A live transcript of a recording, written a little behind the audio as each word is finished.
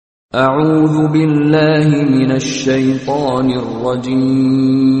أعوذ بالله من الشيطان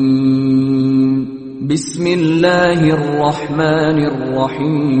الرجيم بسم الله الرحمن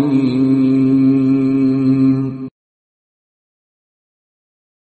الرحيم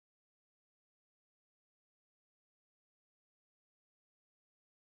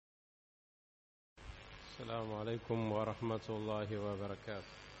السلام عليكم ورحمة الله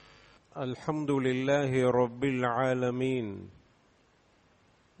وبركاته. الحمد لله رب العالمين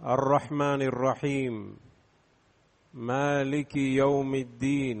الرحمن الرحيم مالك يوم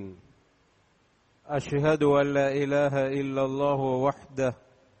الدين. أشهد أن لا إله إلا الله وحده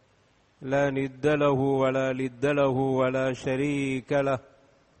لا ند له ولا لد له ولا شريك له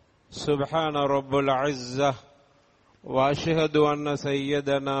سبحان رب العزة. وأشهد أن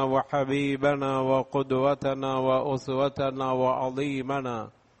سيدنا وحبيبنا وقدوتنا وأسوتنا وعظيمنا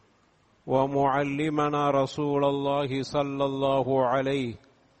ومعلمنا رسول الله صلى الله عليه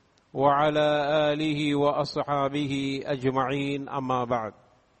وعلى آله وأصحابه أجمعين، أما بعد،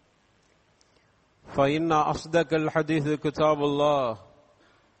 فإن أصدق الحديث كتاب الله،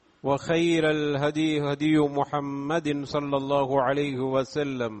 وخير الهدي هدي محمد صلى الله عليه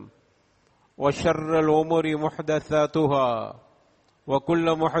وسلم، وشر الأمور محدثاتها، وكل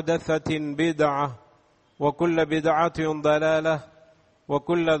محدثة بدعة، وكل بدعة ضلالة،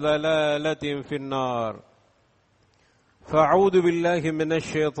 وكل ضلالة في النار. فأعوذ بالله من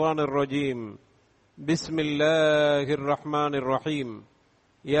الشيطان الرجيم. بسم الله الرحمن الرحيم.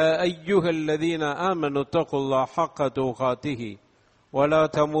 يا أيها الذين آمنوا اتقوا الله حق تقاته ولا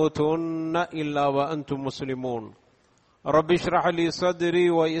تموتن إلا وأنتم مسلمون. رب اشرح لي صدري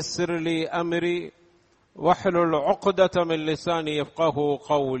ويسر لي أمري واحلل عقدة من لساني يفقهوا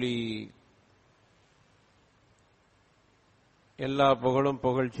قولي. எல்லா புகழும்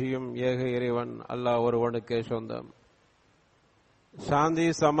புகழ்ச்சியும் ஏக இறைவன் அல்லாஹ் ஒருவனுக்கே சொந்தம். சாந்தி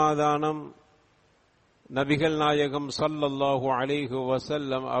சமாதானம் நபிகள் நாயகம் ஸல்லல்லாஹு அலைஹி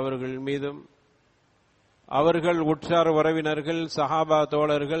வஸல்லம் அவர்கள் மீதும், அவர்கள் உற்றார் உறவினர்கள், சஹாபா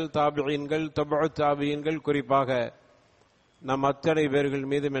தோழர்கள், தாபிஈன்கள், தபஉ தாபிஈன்கள், குறிப்பாக நம் அத்தனை பேர்கள்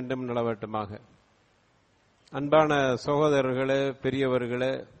மீதும் என்றும் நிலவட்டுமாக. அன்பான சகோதரர்களே,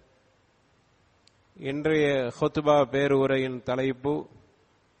 பெரியவர்களே, இன்றைய ஹுத்பா பேருரையின் தலைப்பு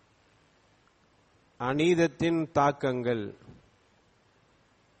அநீதத்தின் தாக்கங்கள்.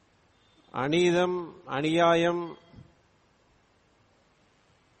 அநீதம், அநியாயம்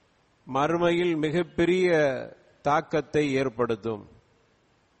மறுமையில் மிகப்பெரிய தாக்கத்தை ஏற்படுத்தும்.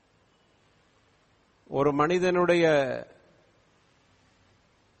 ஒரு மனிதனுடைய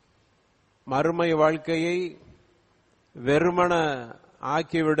மறுமை வாழ்க்கையை வெறுமன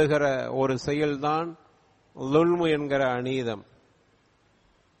ஆக்கிவிடுகிற ஒரு செயல்தான் லுல்மு என்கிற அநீதம்.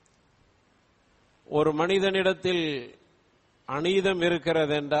 ஒரு மனிதனிடத்தில் அநீதம்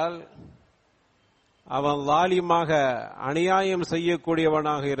இருக்கிறது என்றால் அவன் லாலிமாக அநியாயம்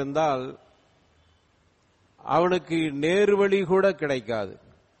செய்யக்கூடியவனாக இருந்தால் அவனுக்கு நேர்வழி கூட கிடைக்காது.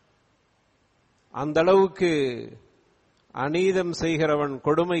 அந்த அளவுக்கு அநீதம் செய்கிறவன்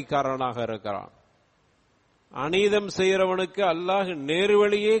கொடுமைக்காரனாக இருக்கிறான். அநீதம் செய்கிறவனுக்கு அல்லாஹ்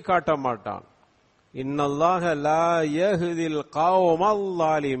நேர்வழியே காட்ட மாட்டான். இன்னல்லாஹ லா யஹ்தில் கௌமல்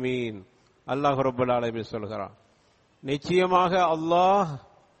ஸாலிமீன். அல்லாஹ் ரப்பல் ஆலமீன் சொல்கிறான், நிச்சயமாக அல்லாஹ்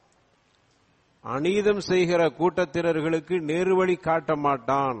அநீதம் செய்கிற கூட்டத்தினர்களுக்கு நேர்வழி காட்ட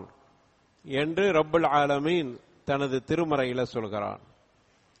மாட்டான் என்று ரப்பல் ஆலமீன் தனது திருமறையில சொல்கிறான்.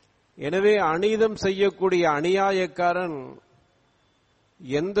 எனவே அநீதம் செய்யக்கூடிய அநியாயக்காரன்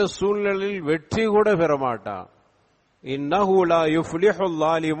எந்த சூழ்நிலையில் வெற்றி கூட பெற மாட்டான். இன்னஹு லா யுஃப்லிஹுல்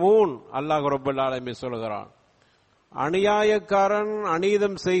ஸாலிமூன். அல்லாஹ் ரப்பல் ஆலமீன் சொல்கிறான், அநியாயக்காரன்,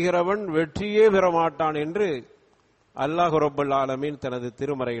 அநீதம் செய்கிறவன் வெற்றியே பெற மாட்டான் என்று அல்லாஹ் ரப்பல் ஆலமீன் தனது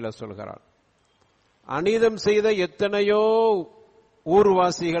திருமறையில சொல்கிறான். அநீதம் செய்த எத்தனையோ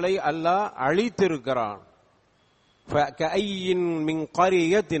ஊர்வாசிகளை அல்லாஹ் அழித்திருக்கிறான். ஃபகஅய்யின் மின்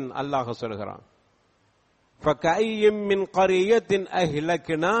கரியத்தின், அல்லாஹ் சொல்கிறான், ஃபகஅய்யின் மின் கரியத்தின்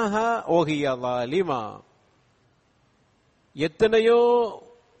அஹ்லக்னாஹா வஹிய ஸாலிமா. எத்தனையோ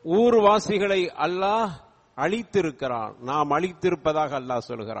ஊர்வாசிகளை அல்லாஹ் அழித்திருக்கிறான், நாம் அழித்திருப்பதாக அல்லாஹ்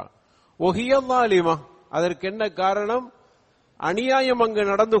சொல்கிறான். வஹிய ஸாலிமா, அதற்கு என்ன காரணம்? அநியாயம் அங்கு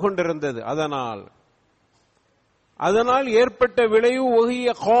நடந்து கொண்டிருந்தது. அதனால் ஏற்பட்ட விளைவு வஹிய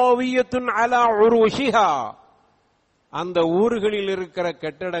காவியத்துன் அலா உருஷிஹா. அந்த ஊர்களில் இருக்கிற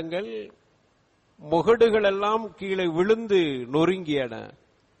கட்டடங்கள், முகடுகள் எல்லாம் கீழே விழுந்து நொறுங்கியன.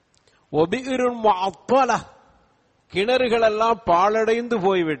 ஒபிஇருன் முஅத்தல, கிணறுகள் எல்லாம் பாழடைந்து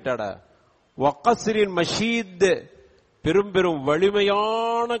போய்விட்டன. வக்ஸ்ரின் மஷீத், பெரும் பெரும்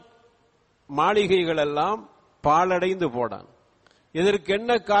வலிமையான மாளிகைகள் எல்லாம் பாழடைந்து போனான். இதற்கு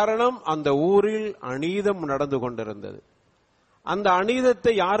என்ன காரணம்? அந்த ஊரில் அநீதம் நடந்து கொண்டிருந்தது. அந்த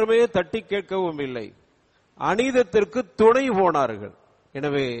அநீதத்தை யாருமே தட்டி கேட்கவும் இல்லை. அநீதத்திற்கு துணை போனார்கள்.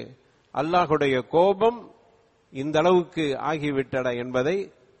 எனவே அல்லாஹுடைய கோபம் இந்த அளவுக்கு ஆகிவிட்டன என்பதை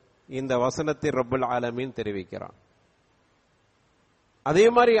இந்த வசனத்தில் ரப்புல் ஆலமீன் தெரிவிக்கிறான். அதே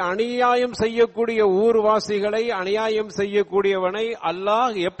மாதிரி அநியாயம் செய்யக்கூடிய ஊர்வாசிகளை, அநியாயம் செய்யக்கூடியவனை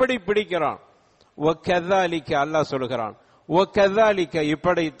அல்லாஹ் எப்படி பிடிக்கிறான்? அல்லாஹ் சொல்கிறான்,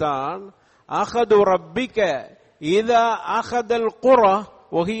 இப்படித்தான் அஹது ரப்பிக இதா அஹதல் குரா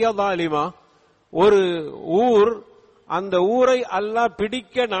வஹிய ஸாலிமா, ஒரு ஊர், அந்த ஊரை அல்லாஹ்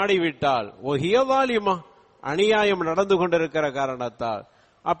பிடிக்க நாடிவிட்டால், வஹிய ஸாலிமா, அநியாயம் நடந்து கொண்டிருக்கிற காரணத்தால்,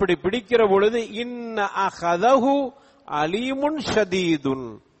 அப்படி பிடிக்கிற பொழுது இன்ன அஹதஹு அலீமுன் ஷதீதுன்,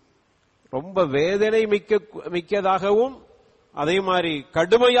 ரொம்ப வேதனை மிக்கதாகவும் அதே மாதிரி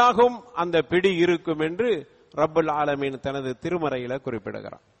கடுமையாகவும் அந்த பிடி இருக்கும் என்று ரப்புல் ஆலமீன் தனது திருமறையில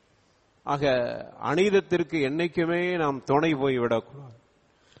குறிப்பிடுகிறார். ஆக அநீதத்திற்கு என்னைக்குமே நாம் துணை போய்விடக்கூடாது.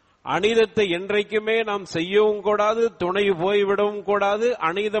 அநீதத்தை என்றைக்குமே நாம் செய்யவும் கூடாது, துணை போய்விடவும் கூடாது.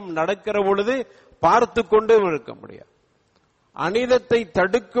 அநீதம் நடக்கிற பொழுது பார்த்து கொண்டு இருக்க முடியாது. அநீதத்தை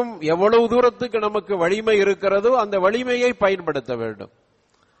தடுக்கும் எவ்வளவு தூரத்துக்கு நமக்கு வலிமை இருக்கிறதோ அந்த வலிமையை பயன்படுத்த வேண்டும்.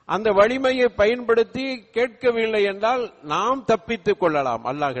 அந்த வலிமையை பயன்படுத்தி கேட்கவில்லை என்றால் நாம் தப்பித்துக் கொள்ளலாம்.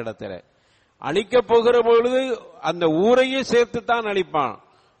 அல்லாஹ்விடத்தில் அழிக்கப் போகிற பொழுது அந்த ஊரையே சேர்த்துத்தான் அழிப்பான்.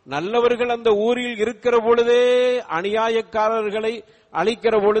 நல்லவர்கள் அந்த ஊரில் இருக்கிற பொழுதே அநியாயக்காரர்களை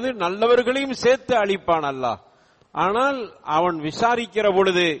அழிக்கிற பொழுது நல்லவர்களையும் சேர்த்து அழிப்பான் அல்லாஹ். ஆனால் அவன் விசாரிக்கிற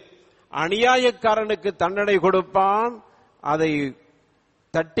பொழுது அநியாயக்காரனுக்கு தண்டனை கொடுப்பான். அதை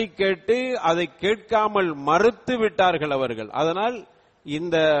தட்டி கேட்டு அதை கேட்காமல் மறுத்து விட்டார்கள் அவர்கள். அதனால்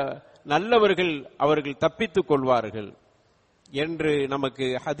இந்த நல்லவர்கள் அவர்கள் தப்பித்துக் கொள்வார்கள் என்று நமக்கு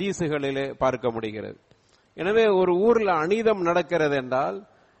ஹதீசுகளிலே பார்க்க முடிகிறது. எனவே ஒரு ஊர்ல அநீதம் நடக்கிறது என்றால்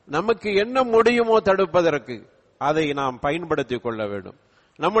நமக்கு என்ன முடியுமோ தடுப்பதற்கு அதை நாம் பயன்படுத்திக் கொள்ள வேண்டும்.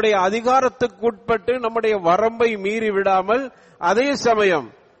 நம்முடைய அதிகாரத்துக்கு உட்பட்டு நம்முடைய வரம்பை மீறி விடாமல், அதே சமயம்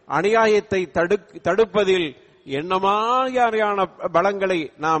அநியாயத்தை தடுப்பதில் என்ன மாதிரியான பலங்களை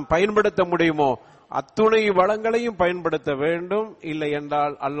நாம் பயன்படுத்த முடியுமோ அத்துணை வளங்களையும் பயன்படுத்த வேண்டும். இல்லை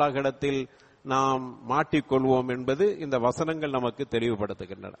என்றால் அல்லாஹ்விடத்தில் நாம் மாட்டிக்கொள்வோம் என்பது இந்த வசனங்கள் நமக்கு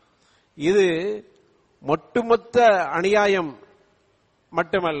தெளிவுபடுத்துகின்றன. இது ஒட்டுமொத்த அநியாயம்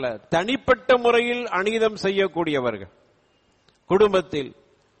மட்டுமல்ல, தனிப்பட்ட முறையில் அநீதம் செய்யக்கூடியவர்கள், குடும்பத்தில்,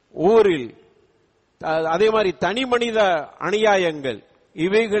 ஊரில், அதே மாதிரி தனி மனித அநியாயங்கள்,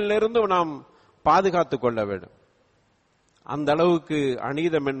 இவைகளிலிருந்து நாம் பாதுகாத்துக் கொள்ள வேண்டும். அந்த அளவுக்கு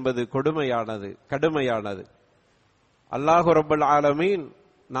அநீதம் என்பது கொடுமையானது, கடுமையானது. அல்லாஹ் ரப்பல் ஆலமீன்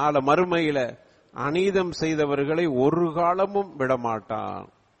நாளை மறுமையில அநீதம் செய்தவர்களை ஒரு காலமும் விடமாட்டான்.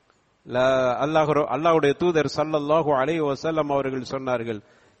 அல்லாஹ்வுடைய தூதர் ஸல்லல்லாஹு அலைஹி வஸல்லம் அவர்கள் சொன்னார்கள்,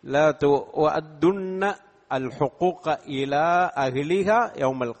 லா துஅத்துன்ன அல் ஹுகூக இலா அஹ்லிஹா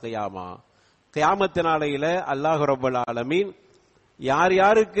யௌமல் கியாமா. கியாமத் நாளையில அல்லாஹ் ரப்பல் ஆலமீன் யார்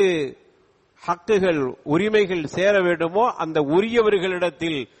யாருக்கு ஹக்குகள், உரிமைகள் சேர வேண்டுமோ அந்த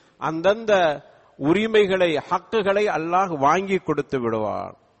உரியவர்களிடத்தில் அந்தந்த உரிமைகளை, ஹக்குகளை அல்லாஹ் வாங்கி கொடுத்து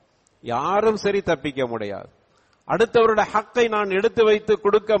விடுவார். யாரும் சரி தப்பிக்க முடியாது. அடுத்தவருடைய ஹக்கை நான் எடுத்து வைத்து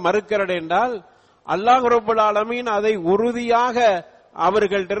கொடுக்க மறுக்கிறேன் என்றால் அல்லாஹ் ரப்பல் ஆலமீன் அதை உறுதியாக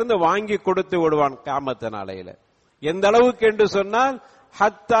அவர்களிடமிருந்து வாங்கி கொடுத்து விடுவான் கியாமத் நாளையில. எந்த அளவுக்கு என்று சொன்னால்,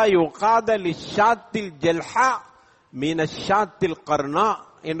 ஹத்தா யுகாத லிஷாத்தில் ஜல்ஹா மினஷாத்தில் கர்னா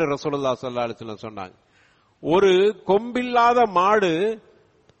என்று ரசூலுல்லாஹி ஸல்லல்லாஹு அலைஹி வஸல்லம் சொன்னாங்க. ஒரு கொம்பில்லாத மாடு,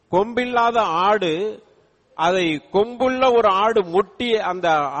 கொம்பில்லாத ஆடு, அதை கொம்புள்ள ஒரு ஆடு முட்டி அந்த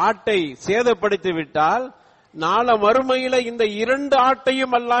ஆட்டை சேதப்படுத்தி விட்டால் நாளை மறுமையில இந்த இரண்டு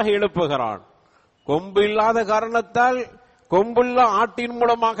ஆட்டையும் அல்லாஹ் எழுப்புகிறான். கொம்பு இல்லாத காரணத்தால், கொம்புள்ள ஆட்டின்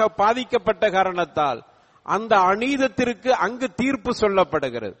மூலமாக பாதிக்கப்பட்ட காரணத்தால் அந்த அநீதத்திற்கு அங்கு தீர்ப்பு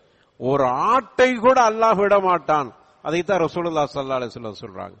சொல்லப்படுகிறது. ஒரு ஆட்டை கூட அல்லாஹ் விட மாட்டான். அதைத்தான் ரசூலுல்லாஹி ஸல்லல்லாஹு அலைஹி வஸல்லம்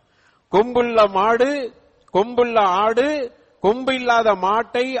சொல்றாங்க. கொம்புள்ள மாடு, கொம்புள்ள ஆடு, கொம்பு இல்லாத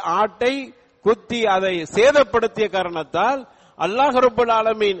மாட்டை, ஆட்டை குத்தி அதை சேதப்படுத்திய காரணத்தால் அல்லாஹ் ரப்பல்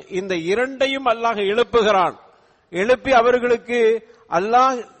ஆலமீன் இந்த இரண்டையும் அல்லாஹ் எழுப்புகிறான். எழுப்பி அவர்களுக்கு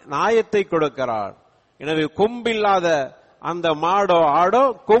அல்லாஹ் நியாயத்தை கொடுக்கிறார். எனவே கொம்பில்லாத அந்த மாடோ ஆடோ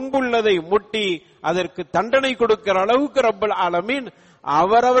கொம்புள்ளதை முட்டி அதற்கு தண்டனை கொடுக்கிற அளவுக்கு ரப்பல் ஆலமீன்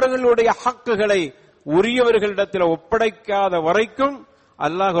அவரவர்களுடைய ஹக்குகளை உரியவர்களிடத்தில் ஒப்படைக்காத வரைக்கும்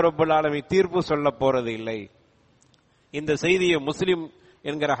அல்லாஹ் ரப்பல் ஆலமீன் தீர்ப்பு சொல்ல போறது இல்லை. இந்த செய்தியை முஸ்லிம்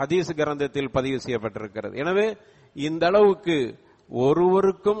என்கிற ஹதீஸ் கிரந்தத்தில் பதிவு செய்யப்பட்டிருக்கிறது. எனவே இந்த அளவுக்கு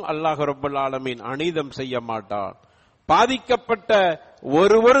ஒருவருக்கும் அல்லாஹ் ரப்பல் ஆலமீன் அநீதம் செய்ய மாட்டான். பாதிக்கப்பட்ட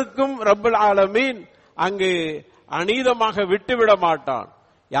ஒருவருக்கும் ரப்பல் ஆலமீன் அங்கு அநீதமாக விட்டுவிட மாட்டான்.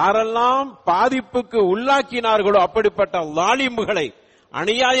 யாரெல்லாம் பாதிப்புக்கு உள்ளாக்கினார்களோ அப்படிப்பட்ட லாலிம்களை,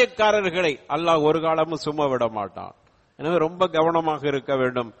 அநியாயக்காரர்களை அல்லாஹ் ஒரு காலமும் சும்மா விட மாட்டான். எனவே ரொம்ப கவனமாக இருக்க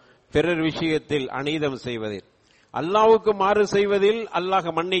வேண்டும் பிறர் விஷயத்தில் அநீதம் செய்வதில். அல்லாஹ்வுக்கு மாறு செய்வதில் அல்லாஹ்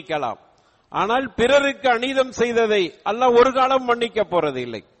மன்னிக்கலாம். ஆனால் பிறருக்கு அநீதம் செய்ததை அல்லாஹ் ஒரு காலம் மன்னிக்க போறது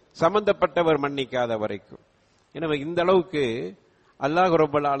இல்லை, சம்பந்தப்பட்டவர் மன்னிக்காத வரைக்கும். எனவே இந்த அளவுக்கு அல்லாஹ்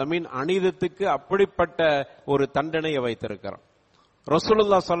ரப்பல் ஆலமீன் அநீதத்துக்கு அப்படிப்பட்ட ஒரு தண்டனையை வைத்திருக்கிறான்.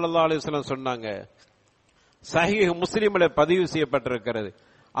 ரசூலுல்லாஹ் ஸல்லல்லாஹு அலைஹி வஸல்லம் சொன்னாங்க, சஹீஹ் முஸ்லிம்ல பதிவு செய்யப்பட்டிருக்கிறது,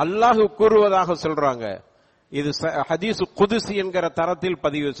 அல்லாஹ் கூறுவதாக சொல்றாங்க, இது ஹதீஸ் குதுசி என்கிற தரத்தில்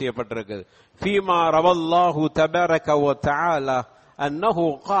பதிவு செய்யப்பட்டிருக்கிறது. ஃபீமா ரவல்லாஹு தபாரக வ தஆலா அன்னஹு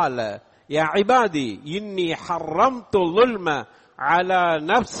قال யா இபாதி இன்னி ஹர்ரம்து ظுல்ம அலா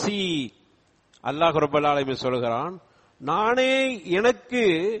நஃப்ஸி. அல்லாஹ் ரப்பல் ஆலமீன் சொல்கிறான், நானே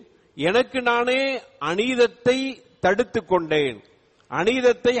எனக்கு நானே அநீதத்தை தடுத்துக் கொண்டேன்,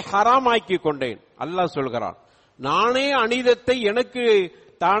 அநீதத்தை ஹராமாக்கி கொண்டேன். அல்லாஹ் சொல்கிறான், நானே அநீதத்தை எனக்கு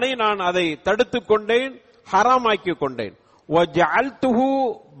தானே நான் அதை தடுத்துக் கொண்டேன், ஹராமாக்கி கொண்டேன். வஜஅல்துஹு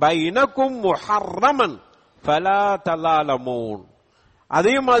பைனகும் முஹர்ரமன் ஃபலா தலாலமூன்.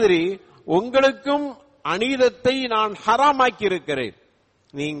 அதே மாதிரி உங்களுக்கும் அநீதத்தை நான் ஹராமாக்கி இருக்கிறேன்,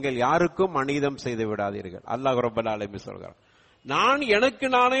 நீங்கள் யாருக்கும் அநீதம் செய்து விடாதீர்கள். அல்லாஹ் ரப்பல் ஆலமீன் சொல்கிறார், நான் எனக்கு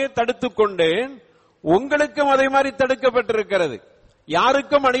நானே தடுத்துக் கொண்டேன், உங்களுக்கும் அதே மாதிரி தடுக்கப்பட்டிருக்கிறது.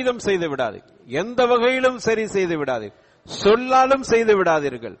 யாருக்கும் அநீதம் செய்து விடாதீர்கள், எந்த வகையிலும் சரி செய்து விடாதீர்கள், சொல்லாலும் செய்து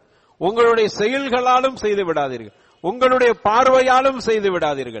விடாதீர்கள், உங்களுடைய செயல்களாலும் செய்து விடாதீர்கள், உங்களுடைய பார்வையாலும் செய்து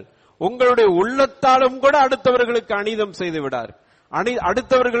விடாதீர்கள், உங்களுடைய உள்ளத்தாலும் கூட அடுத்தவர்களுக்கு அநீதம் செய்து விடாதீர்கள்,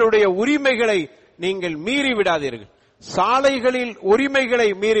 அடுத்தவர்களுடைய உரிமைகளை நீங்கள் மீறி விடாதீர்கள், சாலைகளில் உரிமைகளை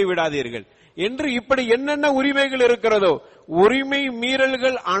மீறி விடாதீர்கள் என்று இப்படி என்னென்ன உரிமைகள் இருக்கிறதோ உரிமை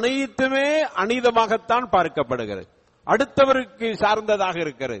மீறல்கள் அனைத்துமே அநீதமாகத்தான் பார்க்கப்படுகிறது, அடுத்தவருக்கு சார்ந்ததாக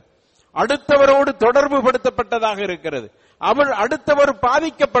இருக்கிறது, அடுத்தவரோடு தொடர்பு படுத்தப்பட்டதாக இருக்கிறது. அடுத்தவர்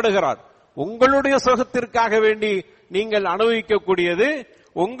பாதிக்கப்படுகிறார், உங்களுடைய சுகத்திற்காக வேண்டி நீங்கள் அனுபவிக்கக்கூடியது,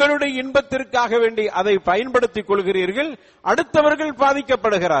 உங்களுடைய இன்பத்திற்காக வேண்டி அதை பயன்படுத்திக் கொள்கிறீர்கள், அடுத்தவர்கள்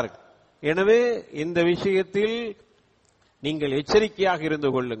பாதிக்கப்படுகிறார்கள். எனவே இந்த விஷயத்தில் நீங்கள் எச்சரிக்கையாக இருந்து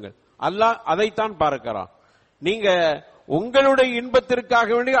கொள்ளுங்கள். அல்லாஹ் அதைத்தான் பார்க்கிறான். நீங்க உங்களுடைய இன்பத்திற்காக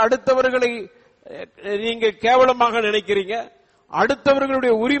வேண்டி அடுத்தவர்களை நீங்க கேவலமாக நினைக்கிறீங்க,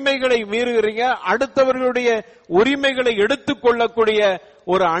 அடுத்தவர்களுடைய உரிமைகளை மீறுகிறீங்க, அடுத்தவர்களுடைய உரிமைகளை எடுத்துக் கொள்ளக்கூடிய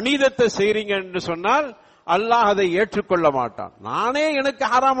ஒரு அநீதத்தை செய்றீங்க என்று சொன்னால் அல்லாஹ் அதை ஏற்றுக்கொள்ள மாட்டான். நானே எனக்கு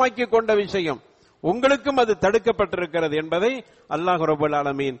ஹராமாக்கி கொண்ட விஷயம் உங்களுக்கும் அது தடுக்கப்பட்டிருக்கிறது என்பதை அல்லாஹ் ரப்பல்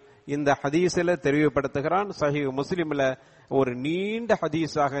ஆலமீன் இந்த ஹதீஸில் தெளிவுபடுத்துகிறான். சஹீஹ் முஸ்லிம்ல ஒரு நீண்ட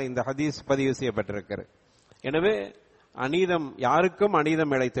ஹதீஸாக இந்த ஹதீஸ் பதிவு செய்யப்பட்டிருக்கிறது. எனவே அநீதம், யாருக்கும்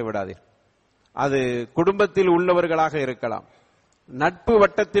அநீதம் இழைத்து விடாதீர். அது குடும்பத்தில் உள்ளவர்களாக இருக்கலாம், நட்பு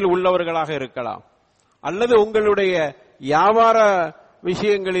வட்டத்தில் உள்ளவர்களாக இருக்கலாம், அல்லது உங்களுடைய வியாபார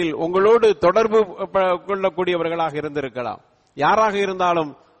விஷயங்களில் உங்களோடு தொடர்பு கொள்ளக்கூடியவர்களாக இருந்திருக்கலாம். யாராக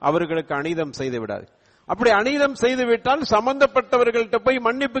இருந்தாலும் அவர்களுக்கு அநீதம் செய்து விடாது. அப்படி அநீதம் செய்துவிட்டால் சம்பந்தப்பட்டவர்கள்ட்ட போய்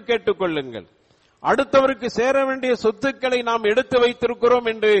மன்னிப்பு கேட்டுக் கொள்ளுங்கள். அடுத்தவருக்கு சேர வேண்டிய சொத்துக்களை நாம் எடுத்து வைத்திருக்கிறோம்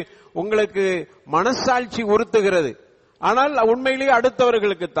என்று உங்களுக்கு மனசாட்சி உறுத்துகிறது, ஆனால் உண்மையிலேயே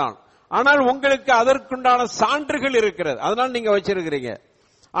அடுத்தவர்களுக்கு தான். ஆனால் உங்களுக்கு அதற்குண்டான சான்றுகள் இருக்கிறது, அதனால் நீங்க வச்சிருக்கிறீங்க.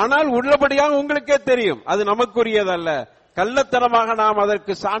 ஆனால் உள்ளபடியாக உங்களுக்கே தெரியும் அது நமக்குரியதல்ல, கள்ளத்தனமாக நாம்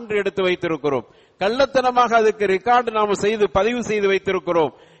அதற்கு சான்று எடுத்து வைத்திருக்கிறோம், கள்ளத்தனமாக அதுக்கு ரெக்கார்டு நாம் செய்து பதிவு செய்து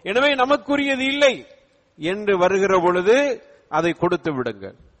வைத்திருக்கிறோம், எனவே நமக்குரியது இல்லை என்று வருகிற பொழுது அதை கொடுத்து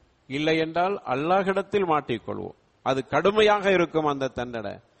விடுங்கள். இல்லை என்றால் அல்லாஹ்விடத்தில் மாட்டிக்கொள்வோம். அது கடுமையாக இருக்கும், அந்த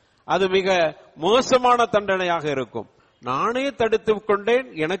தண்டனை அது மிக மோசமான தண்டனையாக இருக்கும். நானே தடுத்துக் கொண்டேன்,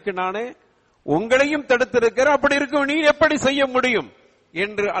 எனக்கு நானே, உங்களையும் தடுத்திருக்கிற, அப்படி இருக்கும் நீ எப்படி செய்ய முடியும்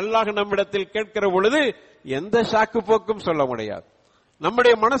என்று அல்லாஹ் நம்மிடத்தில் கேட்கிற பொழுது எந்த சாக்கு போக்கும் சொல்ல முடியாது.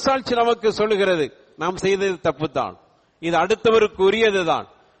 நம்முடைய மனசாட்சி நமக்கு சொல்லுகிறது நாம் செய்தது தப்புதான், இது அடுத்தவருக்கு உரியதுதான்,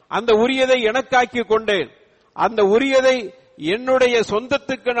 அந்த உரியதை எனக்காக்கி கொண்டேன், அந்த உரியதை என்னுடைய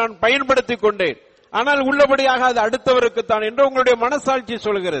சொந்தத்துக்கு நான் பயன்படுத்திக் கொண்டேன், ஆனால் உள்ளபடியாக அது அடுத்தவருக்கு தான் என்று உங்களுடைய மனசாட்சி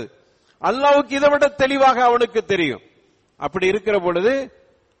சொல்கிறது. அல்லாஹ்வுக்கு இதை விட தெளிவாக அவனுக்கு தெரியும். அப்படி இருக்கிற பொழுது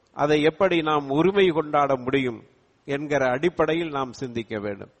அதை எப்படி நாம் உரிமை கொண்டாட முடியும் என்கிற அடிப்படையில் நாம் சிந்திக்க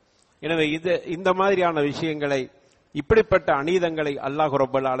வேண்டும். எனவே இந்த மாதிரியான விஷயங்களை, இப்படிப்பட்ட அநீதங்களை அல்லாஹ்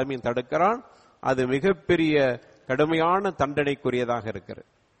ரப்பல் ஆலமீன் தடுக்கிறான். அது மிகப்பெரிய கடுமையான தண்டனைக்குரியதாக இருக்கிறது.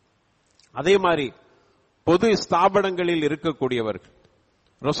 அதே மாதிரி பொது ஸ்தாபனங்களில் இருக்கக்கூடியவர்கள்,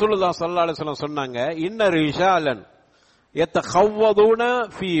 ரசூலுல்லாஹ் ஸல்லல்லாஹு அலைஹி வஸல்லம் சொன்னாங்க, இன்ன ரிஜாலன் யத்தகவ்வதுன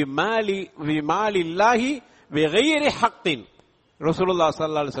ஃபீ மாலில்லாஹி பிகைரி ஹக்கின். ரசூலுல்லாஹ்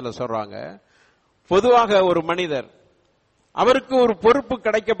ஸல்லல்லாஹு அலைஹி வஸல்லம் சொல்றாங்க, பொதுவாக ஒரு மனிதர், அவருக்கு ஒரு பொறுப்பு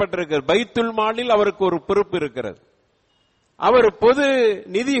கிடைக்கப்பட்டிருக்கிறது, பைத்துல் மாலில் அவருக்கு ஒரு பொறுப்பு இருக்கிறது. அவர் பொது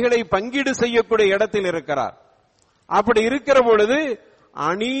நிதிகளை பங்கீடு செய்யக்கூடிய இடத்தில் இருக்கிறார். அப்படி இருக்கிற பொழுது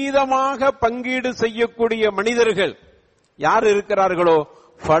அநீதமாக பங்கீடு செய்யக்கூடிய மனிதர்கள் யார் இருக்கிறார்களோ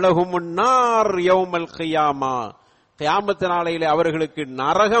ஃபலஹுமுன்னார் யௌமல் கியாமா, கியாமத் நாளையிலே அவர்களுக்கு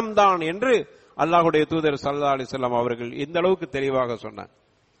நரகம்தான் என்று அல்லாஹ்வுடைய தூதர் ஸல்லல்லாஹு அலைஹி வஸல்லம் அவர்கள் இந்த அளவுக்கு தெளிவாக சொன்னார்.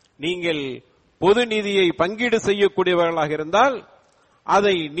 நீங்கள் பொது நிதியை பங்கீடு செய்யக்கூடியவர்களாக இருந்தால்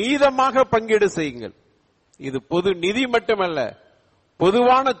அதை நீதமாக பங்கீடு செய்யுங்கள். இது பொது நிதி மட்டுமல்ல,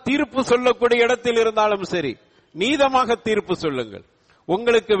 பொதுவான தீர்ப்பு சொல்லக்கூடிய இடத்தில் இருந்தாலும் சரி, நீதமாக தீர்ப்பு சொல்லுங்கள்.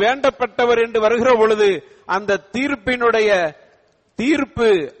 உங்களுக்கு வேண்டப்பட்டவர் என்று வருகிற பொழுது அந்த தீர்ப்பினுடைய தீர்ப்பு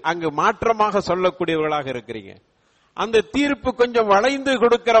அங்கு மாற்றமாக சொல்லக்கூடியவர்களாக இருக்கிறீங்க. அந்த தீர்ப்பு கொஞ்சம் வளைந்து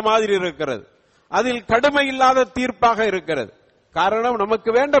கொடுக்கிற மாதிரி இருக்கிறது, அதில் கடுமை இல்லாத தீர்ப்பாக இருக்கிறது. காரணம், நமக்கு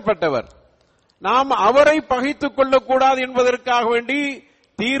வேண்டப்பட்டவர், நாம் அவரை பகைத்துக் கொள்ளக்கூடாது என்பதற்காக வேண்டி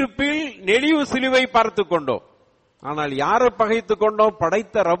தீர்ப்பில் நெளிவு சிலுவை பார்த்து கொண்டோம். ஆனால் யாரை பகைத்துக் கொண்டோம்?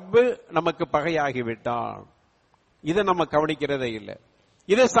 படைத்த ரப்பு நமக்கு பகையாகிவிட்டான். இதை நம்ம கவனிக்கிறதே இல்லை.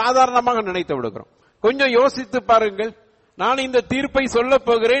 இதை சாதாரணமாக நினைத்து விடுகிறோம். கொஞ்சம் யோசித்து பாருங்கள். நான் இந்த தீர்ப்பை சொல்ல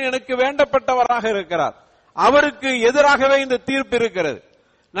போகிறேன், எனக்கு வேண்டப்பட்டவராக இருக்கிறார், அவருக்கு எதிராகவே இந்த தீர்ப்பு இருக்கிறது.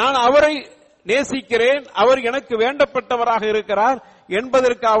 நான் அவரை நேசிக்கிறேன், அவர் எனக்கு வேண்டப்பட்டவராக இருக்கிறார்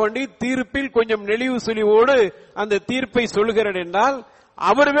என்பதற்காக வேண்டி தீர்ப்பில் கொஞ்சம் நெளிவு சுழிவோடு அந்த தீர்ப்பை சொல்கிறேன் என்றால்,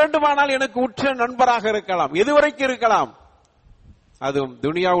 அவர் வேண்டுமானால் எனக்கு உற்ற நண்பராக இருக்கலாம், எதுவரைக்கும் இருக்கலாம், அதுவும்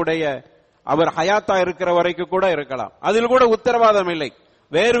துனியாவுடைய அவர் ஹயாத்தா இருக்கிற வரைக்கும் கூட இருக்கலாம், அதில் கூட உத்தரவாதம் இல்லை.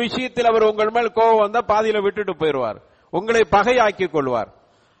 வேறு விஷயத்தில் அவர் உங்கள் மேல் கோபம் வந்தா பாதியில விட்டுட்டு போயிடுவார், உங்களை பகையாக்கிக் கொள்வார்.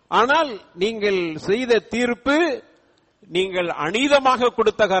 ஆனால் நீங்கள் செய்த தீர்ப்பு நீங்கள் அநீதமாக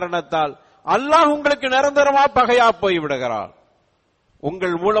கொடுத்த காரணத்தால் அல்லாஹ் உங்களுக்கு நிரந்தரமா பகையா போய்விடுகிறார்.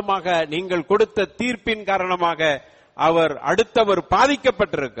 உங்கள் மூலமாக நீங்கள் கொடுத்த தீர்ப்பின் காரணமாக அவர் அடுத்தவர்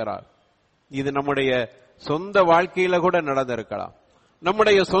பாதிக்கப்பட்டிருக்கிறார். இது நம்முடைய சொந்த வாழ்க்கையில கூட நடந்திருக்கலாம்,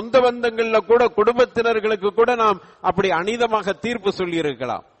 நம்முடைய சொந்த பந்தங்கள்ல கூட, குடும்பத்தினர்களுக்கு கூட நாம் அப்படி அநீதமாக தீர்ப்பு சொல்லி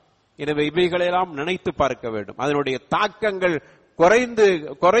இருக்கலாம். எனவே இவைகளெல்லாம் நினைத்து பார்க்க வேண்டும். அதனுடைய தாக்கங்கள்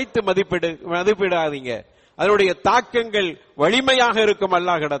குறைத்து மதிப்பிடாதீங்க. அதனுடைய தாக்கங்கள் வலிமையாக இருக்கும்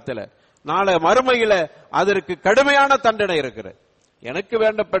அல்லாஹ்விடத்துல. நாளை மறுமையில அதற்கு கடுமையான தண்டனை இருக்கிறது. எனக்கு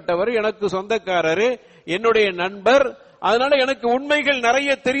வேண்டப்பட்டவர், எனக்கு சொந்தக்காரரு, என்னுடைய நண்பர், அதனால எனக்கு உண்மைகள் நிறைய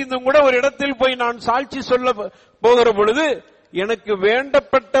தெரிந்தும் கூட ஒரு இடத்தில் போய் நான் சாட்சி சொல்ல போகிற பொழுது எனக்கு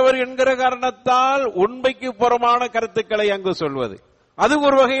வேண்டப்பட்டவர் என்கிற காரணத்தால் உண்மைக்கு புறமான கருத்துக்களை அங்கு சொல்வது, அது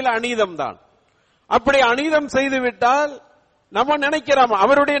ஒரு வகையில் அநீதம் தான். அப்படி அநீதம் செய்துவிட்டால் நம்ம நினைக்கிறோம்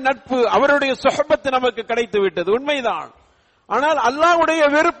அவருடைய நட்பு, அவருடைய சுஹபத்து நமக்கு கிடைத்து விட்டது, உண்மைதான். ஆனால் அல்லாஹ்வுடைய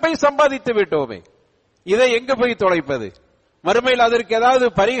வெறுப்பை சம்பாதித்து விட்டோமே, இதை எங்க போய் தொலைப்பது? மறுமையில் அதற்கு ஏதாவது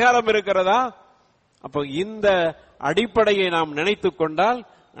பரிகாரம் இருக்கிறதா? அப்போ இந்த அடிப்படையை நாம் நினைத்துக் கொண்டால்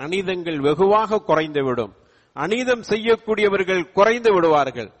அநீதங்கள் வெகுவாக குறைந்துவிடும், அநீதம் செய்யக்கூடியவர்கள் குறைந்து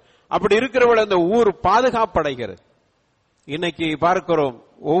விடுவார்கள். அப்படி இருக்கிறவர்கள் அந்த ஊர் பாதுகாப்படைகிறது. இன்னைக்கு பார்க்கிறோம்,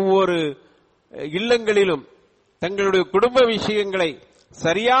 ஒவ்வொரு இல்லங்களிலும் தங்களுடைய குடும்ப விஷயங்களை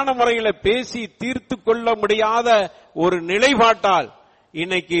சரியான முறையில பேசி தீர்த்து கொள்ள முடியாத ஒரு நிலைப்பாட்டால்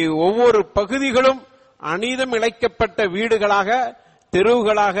இன்னைக்கு ஒவ்வொரு பகுதிகளும் அநீதம் இழைக்கப்பட்ட வீடுகளாக,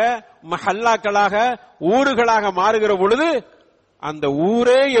 தெருவுகளாக, மஹல்லாக்களாக, ஊர்களாக மாறுகிற பொழுது அந்த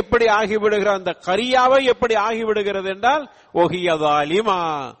ஊரே எப்படி ஆகிவிடுகிற, அந்த கரியாவை எப்படி ஆகிவிடுகிறது என்றால் ஒஹியதாலிமா,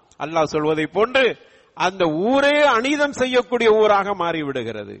 அல்லாஹ் சொல்வதை போன்று அந்த ஊரே அநீதம் செய்யக்கூடிய ஊராக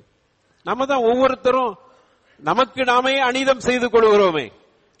மாறிவிடுகிறது. நம்ம தான் ஒவ்வொருத்தரும் நமக்கு நாமே அநீதம் செய்து கொள்கிறோமே,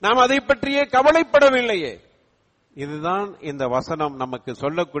 நாம் அதை பற்றியே கவலைப்படவில்லையே. இதுதான் இந்த வசனம் நமக்கு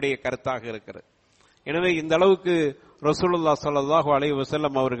சொல்லக்கூடிய கருத்தாக இருக்கிறது. எனவே இந்த அளவுக்கு ரசூலுல்லாஹ் ஸல்லல்லாஹு அலைஹி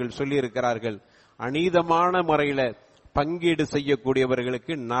வஸல்லம் அவர்கள் சொல்லி இருக்கிறார்கள், அநீதமான முறையில பங்கீடு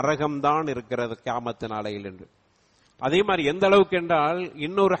செய்யக்கூடியவர்களுக்கு நரகம்தான் இருக்கிறது கியாமத் நாளையில் என்று. அதே மாதிரி எந்த அளவுக்கு என்றால்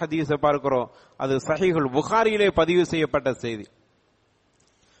இன்னொரு ஹதீஸை பார்க்கிறோம், அது சஹீஹுல் புகாரியிலே பதிவு செய்யப்பட்ட செய்தி.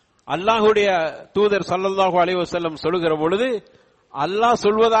 அல்லாஹ்வுடைய தூதர் ஸல்லல்லாஹு அலைஹி வஸல்லம் சொல்லுகிற பொழுது அல்லாஹ்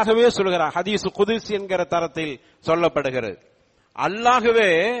சொல்வதாகவே சொல்கிறார். ஹதீஸ் குதுஸ் என்கிற தரத்தில் சொல்லப்படுகிறது. அல்லாஹ்வே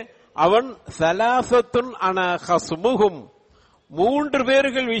அவன் ஸலாஸத்துன் அனா ஹஸ்முஹும், 3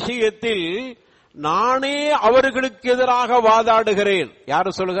 பேர்கள் விஷயத்தில் நானே அவர்களுக்கு எதிராக வாதாடுகிறேன். யாரு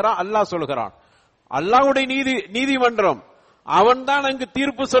சொல்கிறான்? அல்லாஹ் சொல்கிறான். அல்லாஹ்வுடைய நீதிமன்றம், அவன் தான் அங்கு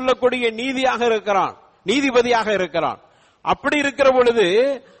தீர்ப்பு சொல்லக்கூடிய நீதியாக இருக்கிறான், நீதிபதியாக இருக்கிறான். அப்படி இருக்கிற பொழுது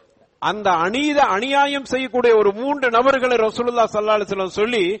அந்த அநியாயம் செய்யக்கூடிய ஒரு 3 நபர்களை ரசூலுல்லாஹ் ஸல்லல்லாஹு அலைஹி வஸல்லம்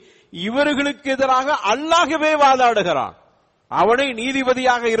சொல்லி இவர்களுக்கு எதிராக அல்லாஹ்வே வாதாடுகிறான். அவனை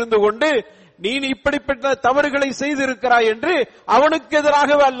நீதிபதியாக இருந்து கொண்டு நீ இப்படிப்பட்ட தவறுகளை செய்திருக்கிறாய் என்று அவனுக்கு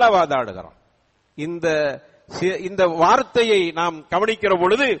எதிராகவே அல்லாஹ் வாதாடுகிறான். இந்த வார்த்தையை நாம் கவனிக்கிற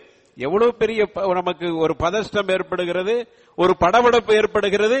பொழுது எவ்வளவு பெரிய நமக்கு ஒரு பதஷ்டம் ஏற்படுகிறது, ஒரு படபடப்பு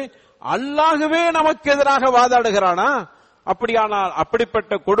ஏற்படுகிறது. அல்லாஹ்வே நமக்கு எதிராக வாதாடுகிறானா? அப்படியானால்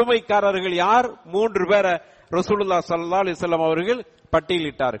அப்படிப்பட்ட கொடுமைக்காரர்கள் யார்? 3 பேரை ரசூலுல்லாஹ் ஸல்லல்லாஹு அலைஹி வஸல்லம் அவர்கள்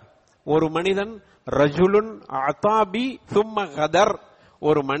பட்டியலிட்டார்கள். ஒரு மனிதன் ரஜுலுன் அதாபி சும்ம கதர்,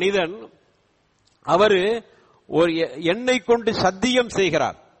 ஒரு மனிதன் அவரு ஒரு எண்ணை கொண்டு சத்தியம்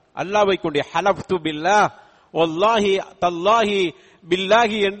செய்கிறார், அல்லாஹ்வை கொண்டு ஹலஃப்து பில்லாஹ் வல்லாஹி தல்லாஹி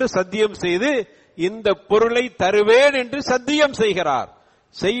பில்லாஹி என்று சத்தியம் செய்து இந்த பொருளை தருவேன் என்று சத்தியம் செய்கிறார்.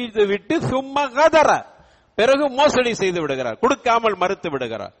 செய்துவிட்டு சும்மா கதர, பிறகு மோசடி செய்து விடுகிறார், கொடுக்காமல் மறுத்து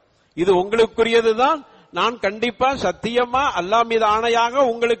விடுகிறார். இது உங்களுக்குரியதுதான், நான் கண்டிப்பா சத்தியமா அல்லாஹ் மீது ஆணையாக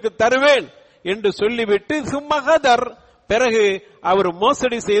உங்களுக்கு தருவேன் என்று சொல்லிவிட்டு சும்மா கதர், பிறகு அவர்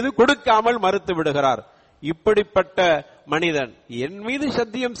மோசடி செய்து கொடுக்காமல் மறுத்து விடுகிறார். இப்படிப்பட்ட மனிதன் என் மீது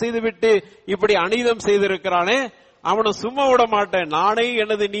சத்தியம் செய்துவிட்டு இப்படி அநீதம் செய்திருக்கிறானே, அவனை சும்மா விட மாட்டேன், நானே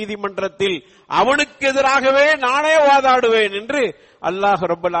எனது நீதிமன்றத்தில் அவனுக்கு எதிராகவே நானே வாதாடுவேன் என்று அல்லாஹ்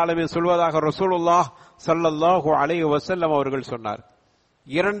ரப்பல் ஆலமீன் சொல்வதாக ரசூலுல்லாஹ் ஸல்லல்லாஹு அலைஹி வஸல்லம் அவர்கள் சொன்னார்.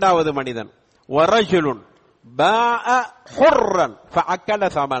 இரண்டாவது மனிதன் வரஜுலுன் பாஅ ஹுர்ரன் ஃபஅக்கல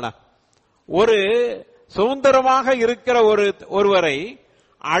ஸமன, ஒரு சுதந்திரமாக இருக்கிற ஒருவரை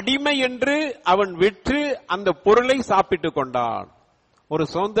அடிமை என்று அவன் விற்று அந்த பொருளை சாப்பிட்டுக் கொண்டான். ஒரு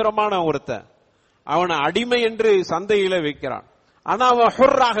சுதந்திரமான ஒருத்தன் அவனை அடிமை என்று சந்தையில விற்கிறான், ஆனா அவன்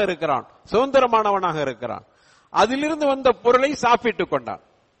ஹுர்ராக இருக்கிறான், சுதந்திரமானவனாக இருக்கிறான். அதிலிருந்து வந்த பொருளை சாப்பிட்டுக் கொண்டான்.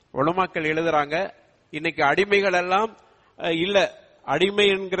 உலமாக்கள் எழுதுறாங்க, இன்னைக்கு அடிமைகள் எல்லாம் இல்ல, அடிமை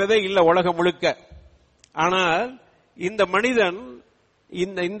என்கிறதே இல்ல உலகம் முழுக்க. ஆனால் இந்த மனிதன்,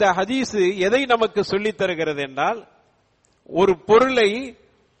 இந்த ஹதீஸ் எதை நமக்கு சொல்லித் தருகிறது என்றால், ஒரு பொருளை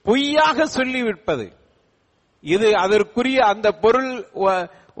பொய்யாக சொல்லி விற்பது, இது அதற்குரிய அந்த பொருள்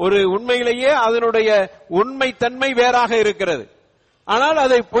ஒரு உண்மையிலேயே அதனுடைய உண்மை தன்மை வேறாக இருக்கிறது, ஆனால்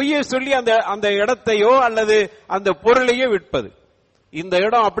அதை பொய்யை சொல்லி அந்த இடத்தையோ அல்லது அந்த பொருளையோ விற்பது. இந்த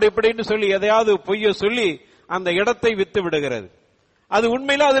இடம் அப்படி இப்படின்னு சொல்லி எதையாவது பொய்யை சொல்லி அந்த இடத்தை வித்து விடுகிறது. அது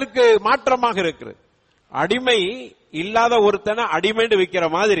உண்மையில அதற்கு மாற்றமாக இருக்கிறது. அடிமை இல்லாத ஒருத்தனை அடிமைன்னு விற்கிற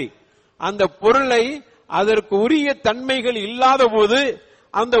மாதிரி அந்த பொருளை அதற்கு உரிய தன்மைகள் இல்லாத போது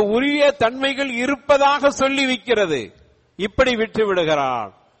அந்த உரிய தன்மைகள் இருப்பதாக சொல்லி விற்கிறது. இப்படி விற்று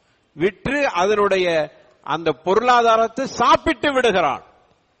விடுகிறான். விற்று அதனுடைய அந்த பொருளாதாரத்தை சாப்பிட்டு விடுகிறான்.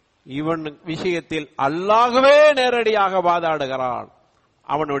 இவன் விஷயத்தில் அல்லாஹ்வே நேரடியாக வாதாடுகிறான்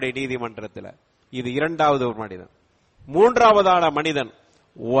அவனுடைய நீதிமன்றத்தில். இது இரண்டாவது ஒரு மனிதன். மூன்றாவதான மனிதன்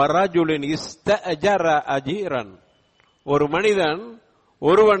வரஜுலின் இஸ்தஅஜர அஜீரன், ஒரு மனிதன்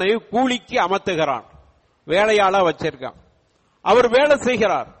ஒருவனை கூலிக்கு அமர்த்துகிறான், வேலையாளா வச்சிருக்கான். அவர் வேலை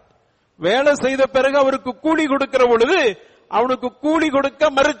செய்கிறார். வேலை செய்த பிறகு அவருக்கு கூலி கொடுக்கிற பொழுது அவனுக்கு கூலி கொடுக்க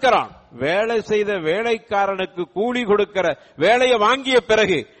மறுக்கிறான். வேலை செய்த வேலைக்காரனுக்கு கூலி கொடுக்கிற, வேலையை வாங்கிய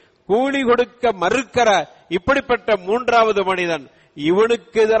பிறகு கூலி கொடுக்க மறுக்கிற இப்படிப்பட்ட மூன்றாவது மனிதன்,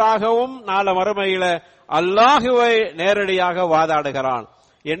 இவனுக்கு எதிராகவும் நாள மறுமையில அல்லாஹுவை நேரடியாக வாதாடுகிறான்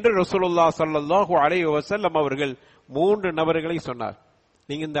என்று ரசூலுல்லாஹ் ஸல்லல்லாஹு அலைஹி வஸல்லம் அவர்கள் 3 நபர்களை சொன்னார்.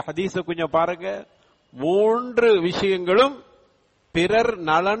 நீங்க இந்த ஹதீஸ கொஞ்சம் பாருங்க. 3 விஷயங்களும் பிறர்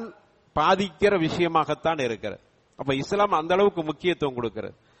நலன் பாதிக்கிற விஷயமாகத்தான் இருக்கிறது. அப்ப இஸ்லாம் அந்த அளவுக்கு முக்கியத்துவம்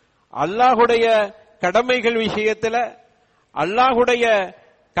கொடுக்கிறது. அல்லாஹுடைய கடமைகள் விஷயத்துல, அல்லாஹுடைய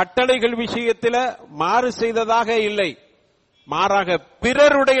கட்டளைகள் விஷயத்துல மாறு செய்ததாக இல்லை, மாறாக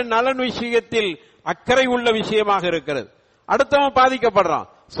பிறருடைய நலன் விஷயத்தில் அக்கறை உள்ள விஷயமாக இருக்கிறது. அடுத்தவன் பாதிக்கப்படுறான்.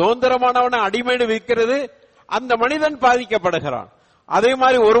 சுதந்திரமானவனை அடிமைன்னு விற்கிறது, அந்த மனிதன் பாதிக்கப்படுகிறான். அதே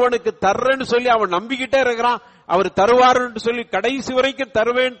மாதிரி ஒருவனுக்கு தர்றேன்னு சொல்லி அவன் நம்பிக்கிட்டே இருக்கிறான், அவர் தருவாருன்னு சொல்லி கடைசி வரைக்கும்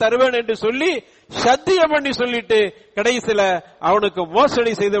தருவேன் என்று சொல்லி சத்தியம் பண்ணி சொல்லிட்டு கடைசியில அவனுக்கு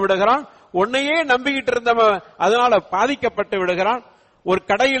மோசடி செய்து விடுகிறான். உன்னையே நம்பிக்கிட்டு இருந்தவன் அதனால பாதிக்கப்பட்டு விடுகிறான். ஒரு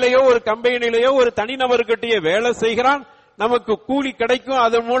கடையிலேயோ ஒரு கம்பெனிலேயோ ஒரு தனிநபர்கிட்டயே வேலை செய்கிறான், நமக்கு கூலி கிடைக்கும்,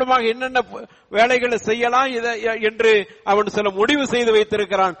 அதன் மூலமாக என்னென்ன வேலைகளை செய்யலாம் என்று அவன் சில முடிவு செய்து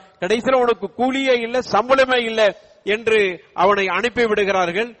வைத்திருக்கிறான். கடைசியில் உனக்கு கூலியே இல்லை, சம்பளமே இல்லை என்று அவனை அனுப்பி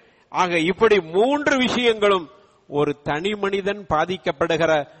விடுகிறார்கள். ஆக இப்படி 3 விஷயங்களும் ஒரு தனி மனிதன்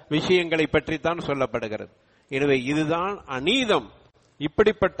பாதிக்கப்படுகிற விஷயங்களை பற்றித்தான் சொல்லப்படுகிறது. எனவே இதுதான் அநீதம்.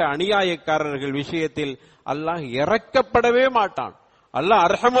 இப்படிப்பட்ட அநியாயக்காரர்கள் விஷயத்தில் அல்லாஹ் இறக்கப்படவே மாட்டான். அல்லாஹ்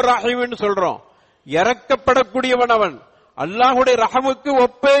அர்ஹமுர் ரஹீம் சொல்றோம், இறக்கப்படக்கூடியவன் அவன். அல்லாஹுடைய ரஹமுக்கு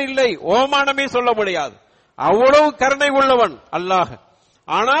ஒப்பே இல்லை, ஓமானமே சொல்ல முடியாது, அவ்வளவு கருணை உள்ளவன் அல்லாஹ்.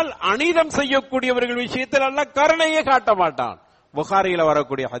 ஆனால் அநீதம் செய்யக்கூடியவர்கள் விஷயத்தில் அல்லாஹ் கருணையே காட்ட மாட்டான். புகாரியில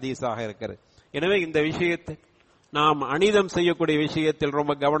வரக்கூடிய ஹதீஸாக இருக்கிறது. எனவே இந்த விஷயத்தில் நாம் அநீதம் செய்யக்கூடிய விஷயத்தில்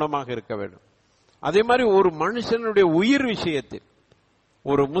ரொம்ப கவனமாக இருக்க வேண்டும். அதே மாதிரி ஒரு மனுஷனுடைய உயிர் விஷயத்தில்,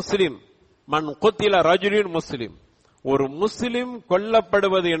 ஒரு முஸ்லிம் மன் குத்தில ரஜுலின் முஸ்லிம், ஒரு முஸ்லிம்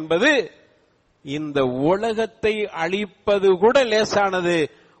கொல்லப்படுவது என்பது இந்த உலகத்தை அழிப்பது கூட லேசானது.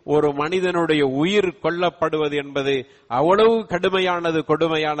 ஒரு மனிதனுடைய உயிர் கொல்லப்படுவது என்பது அவ்வளவு கடுமையானது,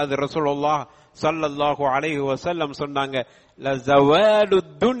 கொடுமையானது. ரசூலுல்லாஹ் ஸல்லல்லாஹு அலைஹி வஸல்லம் சொன்னாங்க, லஸவாலு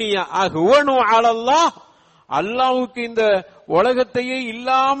துன்யா அஹ்வனு அலல்லாஹ், அல்லாஹ்வுக்கு இந்த உலகத்தையே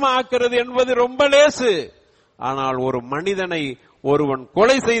இல்லாம ஆக்குறது என்பது ரொம்ப லேசு. ஆனால் ஒரு மனிதனை ஒருவன்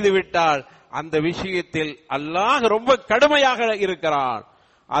கொலை செய்து விட்டால் அந்த விஷயத்தில் அல்லாஹ் ரொம்ப கடுமையாக இருக்கிறான்.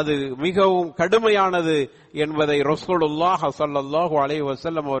 அது மிகவும் கடுமையானது என்பதை ரசூலுல்லாஹ் ஸல்லல்லாஹு அலைஹி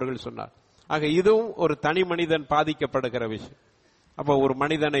வஸல்லம் அவர்கள் சொன்னார். ஆக இதுவும் ஒரு தனி மனிதன் பாதிக்கப்படுகிற விஷயம். அப்ப ஒரு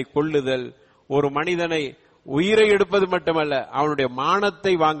மனிதனை கொல்லுதல், ஒரு மனிதனை உயிரை எடுப்பது மட்டுமல்ல, அவனுடைய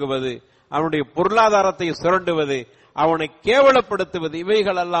மானத்தை வாங்குவது, அவனுடைய பொருளாதாரத்தை சுரண்டுவது, அவனை கேவலப்படுத்துவது,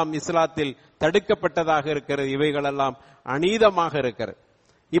 இவைகளெல்லாம் இஸ்லாத்தில் தடுக்கப்பட்டதாக இருக்கிறது. இவைகளெல்லாம் அநீதமாக இருக்கிறது.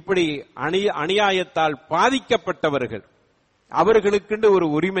 இப்படி அநியாயத்தால் பாதிக்கப்பட்டவர்கள், அவர்களுக்கு ஒரு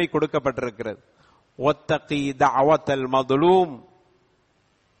உரிமை கொடுக்கப்பட்டிருக்கிறது. ஒத்தகி தஅவத்தல் மதுலூம்,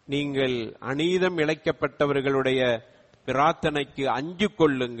 நீங்கள் அநீதம் இழைக்கப்பட்டவர்களுடைய பிரார்த்தனைக்கு அஞ்சு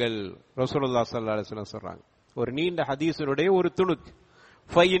கொள்ளுங்கள். ரசூலுல்லாஹ் ஸல்லல்லாஹு அலைஹி வஸல்லம் சொல்றாங்க. ஒரு நீண்ட ஹதீஸினுடைய ஒரு துணுக்கு,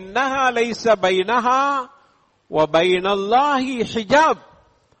 ஃபஇன்னஹா லைஸ பைனஹா வ பைனல்லாஹி ஹிஜாப்,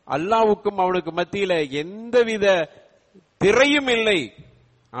 அல்லாஹ்வுக்கும் அவனுக்கு மத்தியில எந்தவித திரையும் இல்லை.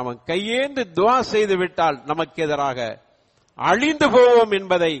 அவன் கையேந்து துஆ செய்து விட்டால் நமக்கு எதிராக அழிந்து போவோம்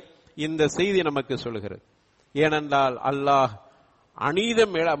என்பதை இந்த செய்தி நமக்கு சொல்கிறது. ஏனென்றால் அல்லாஹ்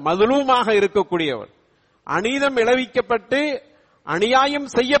அநீதம் மதுலூமாக இருக்கக்கூடியவர், அநீதம் இழவிக்கப்பட்டு அநியாயம்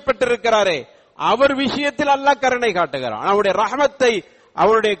செய்யப்பட்டிருக்கிறாரே, அவர் விஷயத்தில் அல்லாஹ் கருணை காட்டுகிறான். அவனுடைய ரஹமத்தை,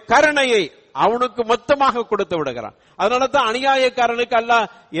 அவனுடைய கருணையை அவனுக்கு மொத்தமாக கொடுத்து விடுகிறான். அதனால தான் அநியாயக்காரனுக்கு அல்லாஹ்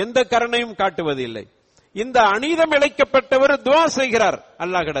எந்த கருணையும் காட்டுவதில்லை. இந்த அநீதம் இழைக்கப்பட்டவர் துஆ செய்கிறார்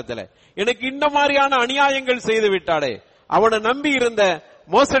அல்லாஹ்விடத்தில், எனக்கு இந்த மாதிரியான அநியாயங்கள் செய்து விட்டாடே, அவனை நம்பி இருந்த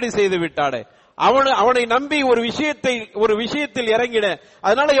மோசடி செய்து விட்டாடே, அவனை நம்பி ஒரு விஷயத்தில் இறங்கிட,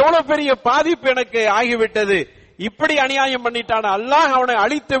 அதனால எவ்வளவு பெரிய பாதிப்பு எனக்கு ஆகிவிட்டது, இப்படி அநியாயம் பண்ணிட்டான, அல்லாஹ் அவனை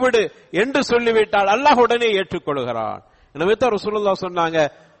அழித்து விடு என்று சொல்லிவிட்டால் அல்லாஹ் உடனே ஏற்றுக்கொள்கிறான். எனவே தான் ரசூலுல்லாஹ் சொன்னாங்க,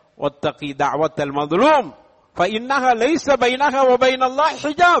 ஒத்தகி தஅவத்தல் மதுலூம் ஃபஇன்னஹா லைஸ பைனஹா வ பைனல்லாஹி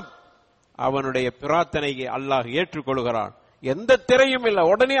ஹிஜாப், அவனுடைய பிரார்த்தனையை அல்லாஹ் ஏற்றுக்கொள்கிறான், எந்த திரையும் இல்லை,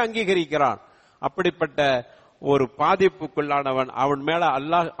 உடனே அங்கீகரிக்கிறான். அப்படிப்பட்ட ஒரு பாதிப்புக்குள்ளானவன், அவன் மேல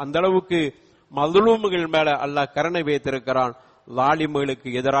அல்லாஹ் அந்த அளவுக்கு மதுலூம்கள் மேல அல்லாஹ் கருணை வைத்திருக்கிறான். லாலிம்களுக்கு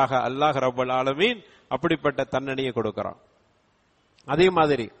எதிராக அல்லாஹ் ரப்பல் ஆலமீன் அப்படிப்பட்ட தண்டனையை கொடுக்கிறான். அதே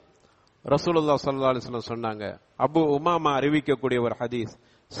மாதிரி ரசூலுல்லாஹ் ஸல்லல்லாஹு அலைஹி வஸல்லம் சொன்னாங்க, அபு உமாமா அறிவிக்கக்கூடிய ஒரு ஹதீஸ்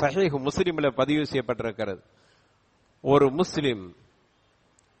சஹீஹ் முஸ்லிம்ல பதிவு செய்யப்பட்டிருக்கிறது. ஒரு முஸ்லிம்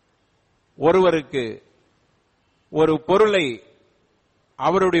ஒருவருக்கு ஒரு பொருளை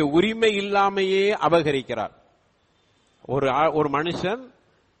அவருடைய உரிமை இல்லாமையே அபகரிக்கிறார். ஒரு மனுஷன்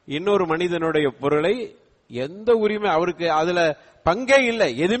இன்னொரு மனிதனுடைய பொருளை, எந்த உரிமை அவருக்கு அதுல பங்கே இல்லை,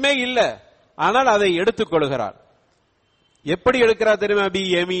 எதுவுமே இல்லை, ஆனால் அதை எடுத்துக் கொள்கிறார். எப்படி எடுக்கிறார் தெரியுமா? பி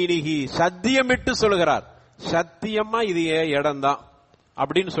யமீனிஹி, சத்தியமிட்டு சொல்கிறார், சத்தியமா இது என் இடம் தான்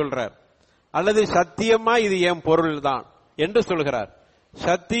அப்படின்னு சொல்றார், அல்லது சத்தியமா இது என் பொருள் தான் என்று சொல்கிறார்.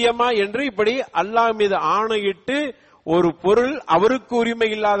 சத்தியமா என்று இப்படி அல்லாஹ் மீது ஆணையிட்டு ஒரு பொருள் அவருக்கு உரிமை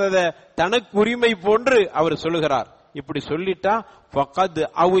இல்லாதத தனக்கு உரிமை போன்று அவர் சொல்லுகிறார். இப்படி சொல்லிட்டா ஃபகத்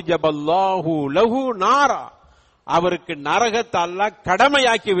அவ்ஜபல்லாஹு லஹு நாரா, அவருக்கு நரகத்தை அல்லாஹ்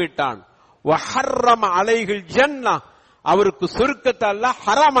கடமையாக்கி விட்டான். வஹர்ரம அலைஹில் ஜன்னah, அவருக்கு சொர்க்கத்தை அல்லாஹ்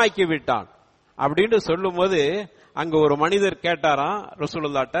ஹராமாக்கி விட்டான் அப்படின்னு சொல்லும்போது அங்க ஒரு மனிதர் கேட்டாராம்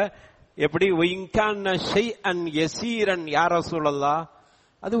ரசூலுல்லாஹ்ட்ட, எப்படி வைன்கான ஷைஅன் யஸீரன் யா ரசூலல்லாஹ்,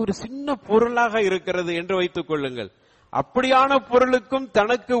 அது ஒரு சின்ன பொருளாக இருக்கிறது என்று வைத்துக் கொள்ளுங்கள், அப்படியான பொருளுக்கும்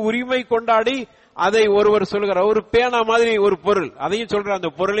தனக்கு உரிமை கொண்டாடி அதை ஒருவர் சொல்கிறார். ஒரு பேனா மாதிரி ஒரு பொருள், அதையும் சொல்ற, அந்த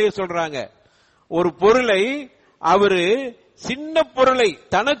பொருளையும் சொல்றாங்க. ஒரு பொருளை அவரு சின்ன பொருளை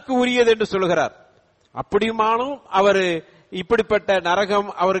தனக்கு உரியது என்று சொல்கிறார். அப்படியுமானும் அவர் இப்படிப்பட்ட நரகம்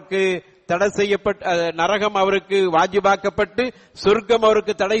அவருக்கு தடை செய்யப்பட்ட, நரகம் அவருக்கு வாஜிபாக்கப்பட்டு சொர்க்கம்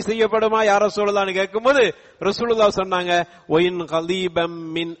அவருக்கு தடை செய்யப்படுமா யார சொல்லலான்னு கேட்கும்போது ரசூலுல்லாஹ் சொன்னாங்க, ஒயின் கலீபம்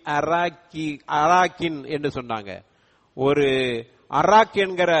மின் அராக்கின் என்று சொன்னாங்க. ஒரு அராக்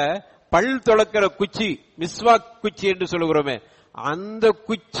என்கிற பல் துளக்கிற குச்சி, மிஸ்வாக் குச்சி என்று சொல்லுகிறோமே, அந்த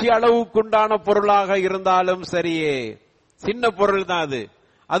குச்சி அளவுக்குண்டான பொருளாக இருந்தாலும் சரியே, சின்ன பொருள் தான் அது,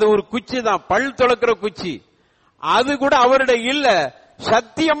 அது ஒரு குச்சி தான், பல் துளக்கிற குச்சி, அது கூட அவருடைய இல்ல,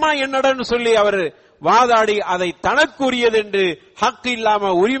 சத்தியமா என்னடன்னு சொல்லி அவர் வாதாடி அதை தனக்கு உரியது என்று ஹக்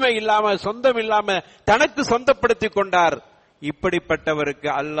இல்லாம, உரிமை இல்லாம, சொந்தம் இல்லாம தனக்கு சொந்தப்படுத்திக் கொண்டார். இப்படிப்பட்டவருக்கு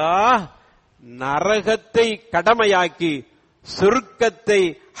அல்லாஹ் நரகத்தை கடமையாக்கி சொர்க்கத்தை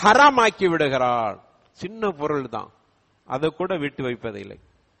ஹராமாக்கி விடுகிறான். சின்ன பொருள் தான், அதை கூட விட்டு வைப்பதில்லை.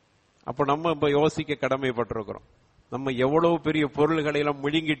 அப்ப நம்ம இப்ப யோசிக்க கடமைப்பட்டிருக்கிறோம். நம்ம எவ்வளவு பெரிய பொருள்களை எல்லாம்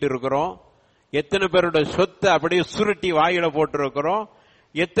முழுங்கிட்டு இருக்கிறோம், எத்தனை பேருடைய சொத்தை அப்படியே சுருட்டி வாயில போட்டிருக்கிறோம்,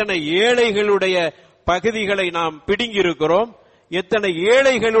 எத்தனை ஏழைகளுடைய பகுதிகளை நாம் பிடுங்கி இருக்கிறோம், எத்தனை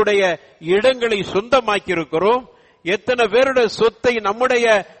ஏழைகளுடைய இடங்களை சொந்தமாக்கி இருக்கிறோம், எத்தனை பேருடைய சொத்தை நம்முடைய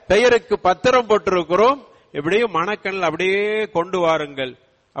பெயருக்கு பத்திரம் போட்டிருக்கிறோம். எப்படியும் மனக்கண்ணில் அப்படியே கொண்டு வாருங்கள்.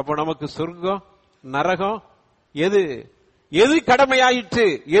 அப்போ நமக்கு சொர்க்கம் நரகம் எது எது கடமையாயிற்று,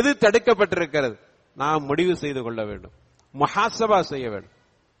 எது தடுக்கப்பட்டிருக்கிறது, நாம் முடிவு செய்து கொள்ள வேண்டும், முஹாசபா செய்ய வேண்டும்.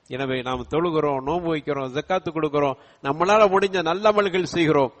 எனவே நாம் தொழுகிறோம், நோன்பு வைக்கிறோம், ஜக்காத்து கொடுக்கிறோம், நம்மளால முடிஞ்ச நல்லமல்கள்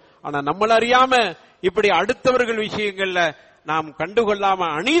செய்கிறோம். ஆனா நம்மள அறியாம இப்படி அடுத்தவர்கள் விஷயங்கள்ல நாம் கண்டுகொள்ளாம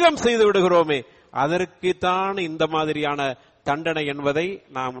அநீதம் செய்து விடுகிறோமே, அதற்கு தான் இந்த மாதிரியான தண்டனை என்பதை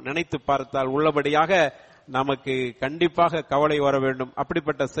நாம் நினைத்து பார்த்தால் உள்ளபடியாக நமக்கு கண்டிப்பாக கவலை வர வேண்டும்.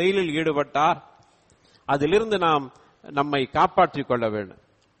 அப்படிப்பட்ட செயலில் ஈடுபட்டார் அதிலிருந்து நாம் நம்மை காப்பாற்றிக் கொள்ள வேண்டும்.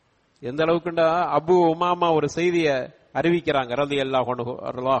 எந்த அளவுக்குண்டா அபு உமாமா ஒரு செய்தியை அறிவிக்கிறாங்க, ரலியல்லாஹு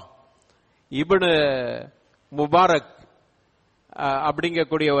அன்ஹு. இப்னு முபாரக்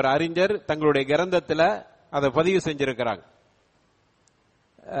அப்படிங்கக்கூடிய ஒரு அறிஞர் தங்களுடைய கிரந்தத்தில் அதை பதிவு செஞ்சிருக்கிறாங்க.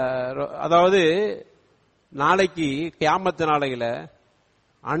 அதாவது நாளைக்கு கியாமத்து நாளையில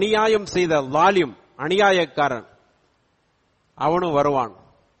அநியாயம் செய்த லாலிம், அநியாயக்காரன், அவனும் வருவான்.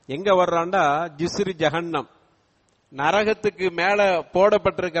 எங்க வர்றான்டா ஜிஸ்ரி ஜஹன்னம், நரகத்துக்கு மேல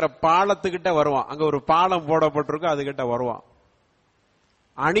போடப்பட்டிருக்கிற பாலத்துக்கிட்ட வருவான். அங்க ஒரு பாலம் போடப்பட்டிருக்கும், அதுகிட்ட வருவான்.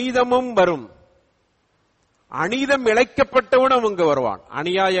 அநீதமும் வரும், அநீதம் இழைக்கப்பட்டவனும் அங்கு வருவான்.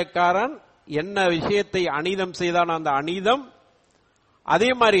 அநியாயக்காரன் என்ன விஷயத்தை அநீதம் செய்தான், அந்த அநீதம், அதே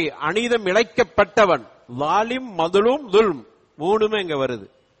மாதிரி அநீதம் இழைக்கப்பட்டவன், லாலிம் மதுலும் துல்ம், மூணுமே இங்க வருது.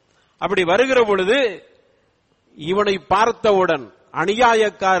 அப்படி வருகிற பொழுது இவனை பார்த்தவுடன்,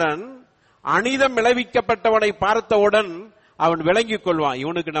 அநியாயக்காரன் அநீதம் விளைவிக்கப்பட்டவனை பார்த்தவுடன் அவன் விளங்கிக் கொள்வான்,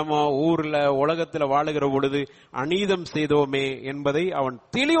 இவனுக்கு நம்ம ஊர்ல உலகத்துல வாழுகிற பொழுது அநீதம் செய்தோமே என்பதை அவன்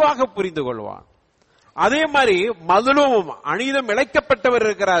தெளிவாக புரிந்து கொள்வான். அதே மாதிரி மதுலும், அநீதம் இழைக்கப்பட்டவர்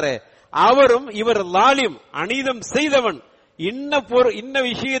இருக்கிறாரு, அவரும் இவர் லாலிம், அநீதம் செய்தவன், இன்ன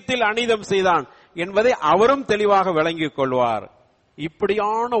விஷயத்தில் அநீதம் செய்தான் என்பதை அவரும் தெளிவாக விளங்கிக் கொள்வார்.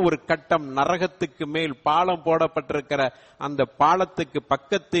 இப்படியான ஒரு கட்டம், நரகத்துக்கு மேல் பாலம் போடப்பட்டிருக்கிற அந்த பாலத்துக்கு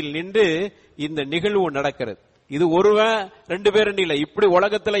பக்கத்தில் நின்று இந்த நிகழ்வு நடக்கிறது. இது ஒருவன் ரெண்டு பேரும் இல்லை, இப்படி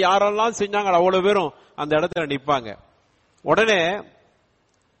உலகத்துல யாரெல்லாம் செஞ்சாங்க அவ்வளவு பேரும் அந்த இடத்துல நிற்பாங்க. உடனே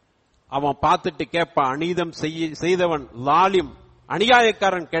அவன் பார்த்துட்டு கேட்பான், அநீதம் செய்தவன் லாலிம்,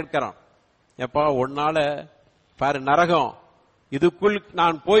 அநியாயக்காரன் கேட்கிறான், எப்பா உன்னால பாரு நரகம், இதுக்குள்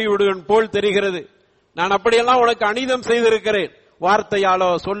நான் போய்விடுவேன் போல் தெரிகிறது, நான் அப்படியெல்லாம் உனக்கு அநீதம் செய்திருக்கிறேன், வார்த்தையாலோ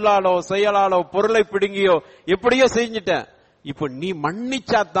சொல்லாலோ செயலாலோ பொருளை பிடுங்கியோ எப்படியோ செஞ்சிட்டேன், இப்ப நீ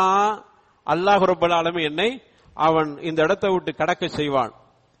மன்னிச்சாதான் அல்லாஹ் ரப்பல் ஆலமீன் என்னை அவன் இந்த இடத்தை விட்டு கடக்க செய்வான்,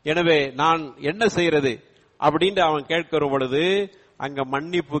 எனவே நான் என்ன செய்யறது அப்படின்னு அவன் கேட்கிற பொழுது அங்க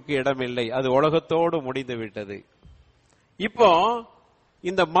மன்னிப்புக்கு இடமில்லை, அது உலகத்தோடு முடிந்து விட்டது. இப்போ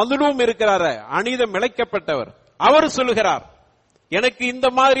இந்த மதுலூம் இருக்கிறார, அநீதம் இழைக்கப்பட்டவர், அவர் சொல்லுகிறார், எனக்கு இந்த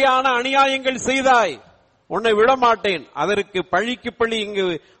மாதிரியான அநியாயங்கள் செய்தாய், உன்னை விடமாட்டேன், அதற்கு பழிக்கு பழி இங்கு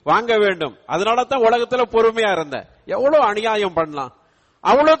வாங்க வேண்டும், அதனால தான் உலகத்துல பொறுமையா இருந்தேன், எவ்வளவு அநியாயம் பண்ணலாம்,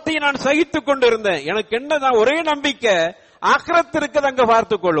 அவ்வளோத்தையும் நான் சகித்துக் கொண்டு இருந்தேன், எனக்கு என்னதான் ஒரே நம்பிக்கை, ஆக்கிரத்திற்கு அங்க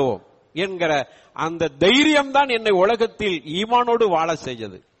பார்த்துக் கொள்வோம் என்கிற அந்த தைரியம் தான் என்னை உலகத்தில் ஈமானோடு வாழ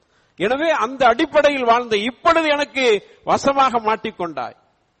செய்தது. எனவே அந்த அடிப்படையில் வாழ்ந்த இப்பொழுது எனக்கு வசமாக மாட்டிக்கொண்டாய்,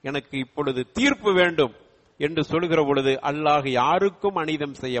 எனக்கு இப்பொழுது தீர்ப்பு வேண்டும் என்று சொல்கிற பொழுது அல்லாஹ் யாருக்கும்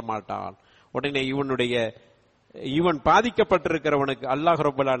அநீதம் செய்ய மாட்டான். உடனே இவன் பாதிக்கப்பட்டிருக்கிறவனுக்கு அல்லாஹ்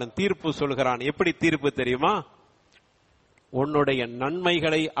ரப்பல் ஆலமீன் தீர்ப்பு சொல்கிறான். எப்படி தீர்ப்பு தெரியுமா? உன்னுடைய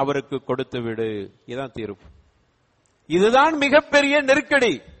நன்மைகளை அவருக்கு கொடுத்து விடு, இதுதான் தீர்ப்பு. இதுதான் மிகப்பெரிய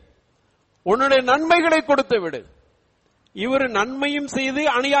நெருக்கடி, உன்னுடைய நன்மைகளை கொடுத்து விடு. இவர் நன்மையும் செய்து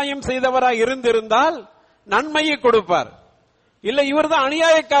அநியாயம் செய்தவராக இருந்திருந்தால் நன்மையை கொடுப்பார். இல்ல இவர் தான்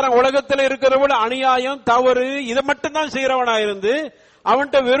அநியாயக்காரன், உலகத்தில் இருக்கிறவங்க அநியாயம் தவறு இதை மட்டும்தான் செய்யறவனா இருந்து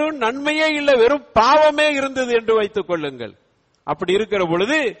அவன்கிட்ட வெறும் நன்மையே இல்ல, வெறும் பாவமே இருந்தது என்று வைத்துக் கொள்ளுங்கள். அப்படி இருக்கிற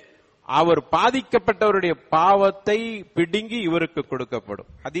பொழுது அவர் பாதிக்கப்பட்டவருடைய பாவத்தை பிடுங்கி இவருக்கு கொடுக்கப்படும்.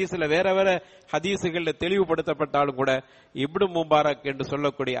 ஹதீஸ்ல வேற வேற ஹதீசுகள்ல தெளிவுபடுத்தப்பட்டாலும் கூட இப்னு முபாரக் என்று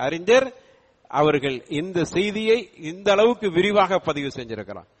சொல்லக்கூடிய அறிஞர் அவர்கள் இந்த செய்தியை இந்த அளவுக்கு விரிவாக பதிவு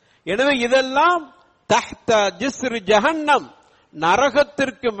செஞ்சிருக்கிறார். எனவே இதெல்லாம் தஹ்த ஜிஸ்ர் ஜஹன்னம்,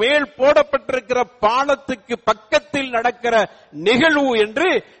 நரகத்திற்கு மேல் போடப்பட்டிருக்கிற பாலத்துக்கு பக்கத்தில் நடக்கிற நிகழ்வு என்று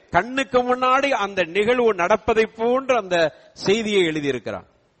கண்ணுக்கு முன்னாடி அந்த நிகழ்வு நடப்பதை போன்று அந்த செய்தியை எழுதியிருக்கிறான்.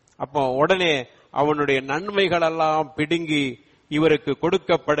 அப்போ உடனே அவனுடைய நன்மைகள் எல்லாம் பிடுங்கி இவருக்கு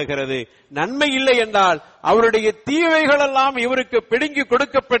கொடுக்கப்படுகிறது. நன்மை இல்லை என்றால் அவருடைய தீமைகள் எல்லாம் இவருக்கு பிடுங்கி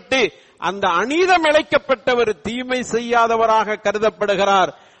கொடுக்கப்பட்டு அந்த அநீதம் இழைக்கப்பட்டவர் தீமை செய்யாதவராக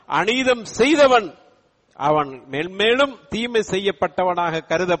கருதப்படுகிறார். அநீதம் செய்தவன் அவன் மேல்மேலும் தீமை செய்யப்பட்டவனாக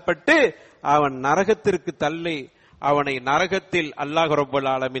கருதப்பட்டு அவன் நரகத்திற்கு தள்ளி அவனை நரகத்தில் அல்லாஹ் ரப்பல்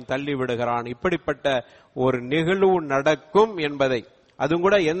ஆலமீன் தள்ளி விடுகிறான். இப்படிப்பட்ட ஒரு நிகழ்வு நடக்கும் என்பதை, அதுவும்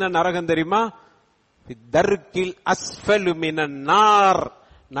கூட என்ன நரகம் தெரியுமா? தர்கில் அஸ்ஃபலு மினன் நார்.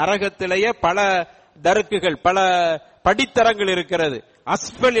 நரகத்திலேயே பல தர்க்குகள், பல படித்தரங்கள் இருக்கிறது.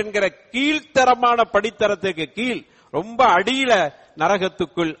 அஸ்ஃபல் என்கிற கீழ்த்தரமான படித்தரத்துக்கு கீழ், ரொம்ப அடியில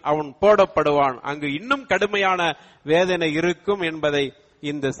நரகத்துக்குள் அவன் போடப்படுவான். அங்கு இன்னும் கடுமையான வேதனை இருக்கும் என்பதை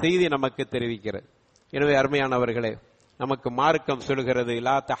இந்த செய்தி நமக்கு தெரிவிக்கிறது. எனவே அருமையானவர்களே, நமக்கு மார்க்கம் சொல்கிறது,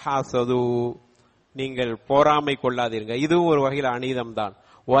 லா தஹாசது, நீங்கள் போராமை கொள்ளாதீர்கள். இதுவும் ஒரு வகையில் அநீதம் தான்.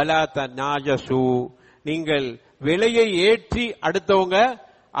 வலா தநாஜசு, நீங்கள் விலையை ஏற்றி அடுத்தவங்க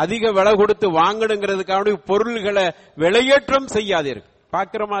அதிக விலை கொடுத்து வாங்கணுங்கிறதுக்காக பொருள்களை விலையேற்றம் செய்யாதீர்கள்.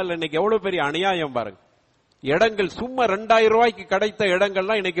 பாக்கிறோமா இல்ல? இன்னைக்கு எவ்வளவு பெரிய அநியாயம் பாருங்க. இடங்கள் சும்மா 2000 ரூபாய்க்கு கிடைத்த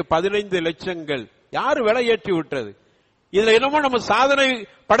இடங்கள்லாம் இன்னைக்கு 15 லட்சங்கள். யாரு விலை ஏற்றி விட்டது? இதுல என்னமோ நம்ம சாதனை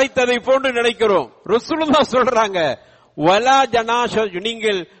படைத்ததை போன்று நினைக்கிறோம். ரசூலுல்லாஹ் சொல்றாங்க, வலா ஜனாஷ,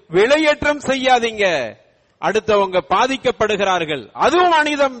 நீங்கள் விலையேற்றம் செய்யாதீங்க, அடுத்தவங்க பாதிக்கப்படுகிறார்கள். அதுவும்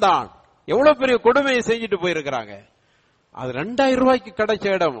அநீதம் தான். எவ்வளவு பெரிய கொடுமையை செஞ்சுட்டு போயிருக்கிறாங்க. அது 2000 ரூபாய்க்கு கிடைச்ச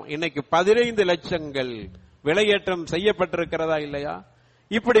இடம் இன்னைக்கு 15 லட்சங்கள் விலையேற்றம் செய்யப்பட்டிருக்கிறதா இல்லையா?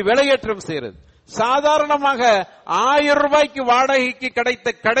 இப்படி விலையேற்றம் செய்யறது. சாதாரணமாக 1000 ரூபாய்க்கு வாடகைக்கு கிடைத்த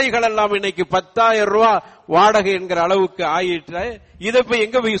கடைகள் எல்லாம் இன்னைக்கு 10,000 ரூபாய் வாடகை என்கிற அளவுக்கு ஆயிற்று. இதை போய்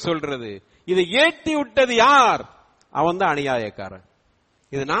எங்க போய் சொல்றது? இதை ஏற்றி விட்டது யார்? அவன் தான் அநியாயக்காரன்.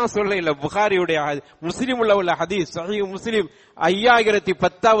 இது நான் சொல்ல இல்ல, புகாரியுடைய முஸ்லிம் உள்ள ஹதீஸ், சஹீஹ் முஸ்லிம்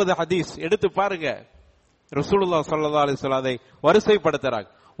 5010வது ஹதீஸ் எடுத்து பாருங்க. ரசூலுல்லாஹ் ஸல்லல்லாஹு அலைஹி வஸல்லம் அதை வரிசைப்படுத்துறாங்க.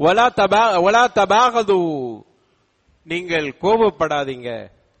 வலா தபாகது, நீங்கள் கோபப்படாதீங்க.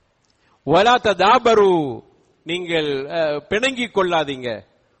 வலா ததாபரு, நீங்கள் பிணங்கிக் கொள்ளாதீங்க.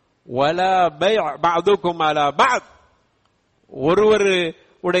 வலா பஅதுகும் அலா பஅத்,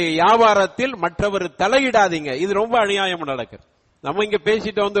 ஒருவருடைய வியாபாரத்தில் மற்றவர் தலையிடாதீங்க. இது ரொம்ப அநியாயம் நடக்குது. நம்ம இங்க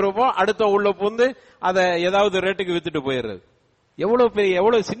பேசிட்டு வந்துருப்போம், அடுத்த உள்ள புந்து அதை ஏதாவது ரேட்டுக்கு வித்துட்டு போயிடுறது.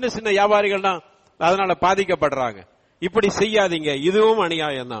 எவ்வளவு சின்ன சின்ன வியாபாரிகள் தான் அதனால பாதிக்கப்படுறாங்க. இப்படி செய்யாதீங்க, இதுவும்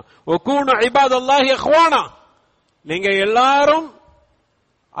அநியாயம் தான். வகூனு இபாதல்லாஹி இஹ்வானா, நீங்க எல்லாரும்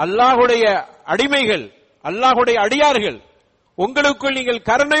அல்லாஹ்வுடைய அடிமைகள், அல்லாஹ்வுடைய அடியார்கள். உங்களுக்குள் நீங்கள்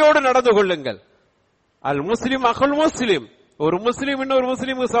கருணையோடு நடந்து கொள்ளுங்கள். அல் முஸ்லிம் அகுல் முஸ்லிம், ஒரு முஸ்லிம் இன்னொரு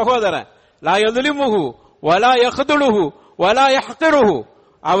முஸ்லிம் சகோதரன். லா யதுலிமுஹு வலா யஹ்துலுஹு வலா யஹ்கிருஹு,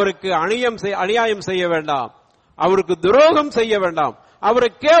 அவருக்கு அநியாயம் செய்ய வேண்டாம், அவருக்கு துரோகம் செய்ய வேண்டாம், அவரை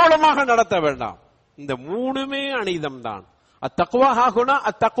கேவலமாக நடத்த வேண்டாம். இந்த மூணுமே அநீதம் தான். அத்தக்வா ஹாகுனா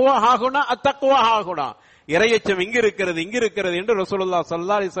அத்தக்வா ஹாகுனா அத்தக்வா ஹாகுனா, இறையச்சம் இங்கு இருக்கிறது இங்கு இருக்கிறது என்று ரசூலுல்லாஹ்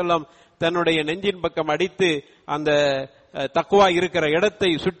ஸல்லல்லாஹு அலைஹி வஸல்லம் தன்னுடைய நெஞ்சின் பக்கம் அடித்து அந்த தக்வா இருக்கிற இடத்தை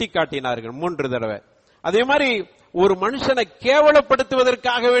சுட்டி காட்டினார்கள் 3 தடவை. அதே மாதிரி ஒரு மனுஷனை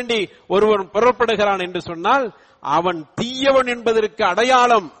கேவலப்படுத்துவதற்காக வேண்டி ஒருவன் புறப்படுகிறான் என்று சொன்னால் அவன் தீயவன் என்பதற்கு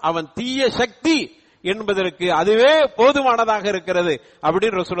அடையாளம், அவன் தீய சக்தி என்பதற்கு அதுவே போதுமானதாக இருக்கிறது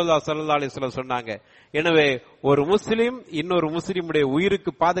அப்படின்னு ரசூலுல்லாஹ் ஸல்லல்லாஹு அலைஹி வஸல்லம் சொன்னாங்க. எனவே ஒரு முஸ்லிம் இன்னொரு முஸ்லிமுடைய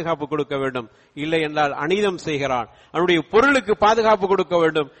உயிருக்கு பாதுகாப்பு கொடுக்க வேண்டும், இல்லை என்றால் அநீதம் செய்கிறான். அவனுடைய பொருளுக்கு பாதுகாப்பு கொடுக்க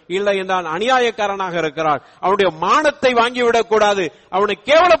வேண்டும், இல்லை என்றால் அநியாயக்காரனாக இருக்கிறான். அவனுடைய மானத்தை வாங்கிவிடக் கூடாது, அவனை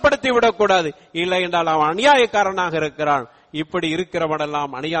கேவலப்படுத்தி விடக்கூடாது, இல்லை என்றால் அவன் அநியாயக்காரனாக இருக்கிறான். இப்படி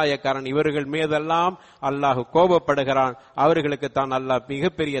இருக்கிறவனெல்லாம் அநியாயக்காரன். இவர்கள் மீதெல்லாம் அல்லாஹ் கோபப்படுகிறான். அவர்களுக்கு தான் அல்லாஹ்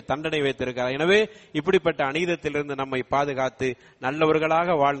மிகப்பெரிய தண்டனை வைத்திருக்கிறார். எனவே இப்படிப்பட்ட அநீதத்திலிருந்து நம்மை பாதுகாத்து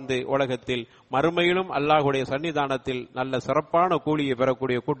நல்லவர்களாக வாழ்ந்து உலகத்தில் மறுமையிலும் அல்லாஹ்வுடைய சன்னிதானத்தில் நல்ல சிறப்பான கூலியை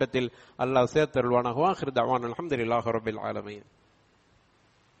பெறக்கூடிய கூட்டத்தில் அல்லாஹ் சேர்த்தருள்வானாக. ஆகிர் தஅவானா அல்ஹம்துலில்லாஹி ரப்பில் ஆலமீன்.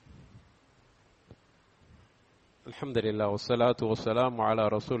 அல்ஹம்துலில்லாஹ் வஸ்ஸலாத்து வஸ்ஸலாமு அலா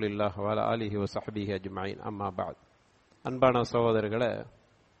ரசூலில்லாஹ் வ அலா ஆலிஹி வ ஸஹ்பிஹி அஜ்மஈன். அம்மா பஅத். அன்பான சகோதரர்களே,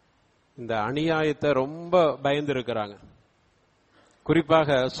 இந்த அநியாயத்தை ரொம்ப பயந்து இருக்கிறாங்க.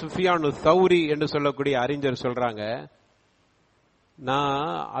 குறிப்பாக சுஃபியானு சௌரி என்று சொல்லக்கூடிய அறிஞர் சொல்றாங்க, நான்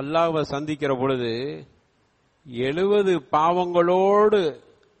அல்லாஹ்வை சந்திக்கிற பொழுது 70 பாவங்களோடு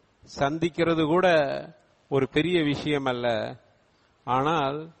சந்திக்கிறது கூட ஒரு பெரிய விஷயம் அல்ல,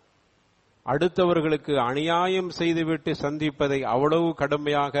 ஆனால் அடுத்தவர்களுக்கு அநியாயம் செய்துவிட்டு சந்திப்பதை அவ்வளவு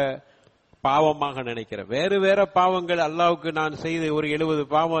கடுமையாக பாவமாக நினைக்கிறேன். வேறு வேற பாவங்கள் அல்லாஹ்வுக்கு நான் செய்து ஒரு 70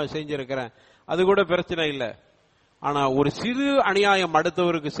 பாவம் செஞ்சிருக்கிறேன், அது கூட பிரச்சனை இல்லை. ஆனா ஒரு சிறு அநியாயம்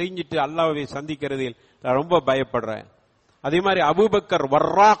அடுத்தவருக்கு செஞ்சுட்டு அல்லாஹ்வை சந்திக்கிறதில் நான் ரொம்ப பயப்படுறேன். அதே மாதிரி அபூபக்கர்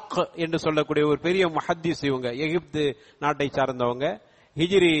வர்ராக் என்று சொல்லக்கூடிய ஒரு பெரிய முஹத்திஸ், இவங்க எகிப்து நாட்டை சார்ந்தவங்க.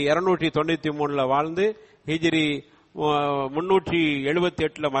 ஹிஜ்ரி 293 வாழ்ந்து ஹிஜ்ரி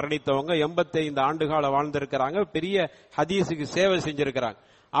 378 மரணித்தவங்க. 85 ஆண்டுகால வாழ்ந்திருக்கிறாங்க. பெரிய ஹதீஸுக்கு சேவை செஞ்சிருக்கிறாங்க.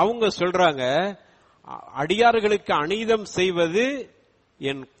 அவங்க சொல்றாங்க, அடியார்களுக்கு அநீதம் செய்வது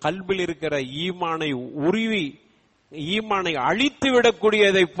என் கல்பில் இருக்கிற ஈமானை உருவி ஈமானை அழித்து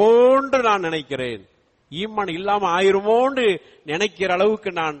விடக்கூடியதை போன்று நான் நினைக்கிறேன். ஈமான் இல்லாம ஆயிருமோன்னு நினைக்கிற அளவுக்கு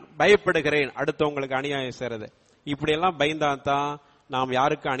நான் பயப்படுகிறேன் அடுத்தவங்களுக்கு அநியாயம் செய்யறது. இப்படி எல்லாம் பயந்தான் தான் நாம்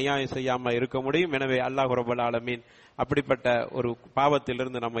யாருக்கு அநியாயம் செய்யாம இருக்க முடியும். எனவே அல்லாஹ் ரப்பல் ஆலமீன் அப்படிப்பட்ட ஒரு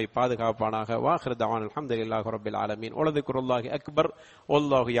பாவத்திலிருந்து நம்மை பாதுகாப்பானாக. வாஹிரு தஅவானா அல்ஹம்துலில்லாஹி ரப்பில் ஆலமீன். வலதுகுருல்லாஹி அக்பர்.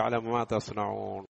 வல்லாஹு யஅலமு மா தஸ்னஊன்.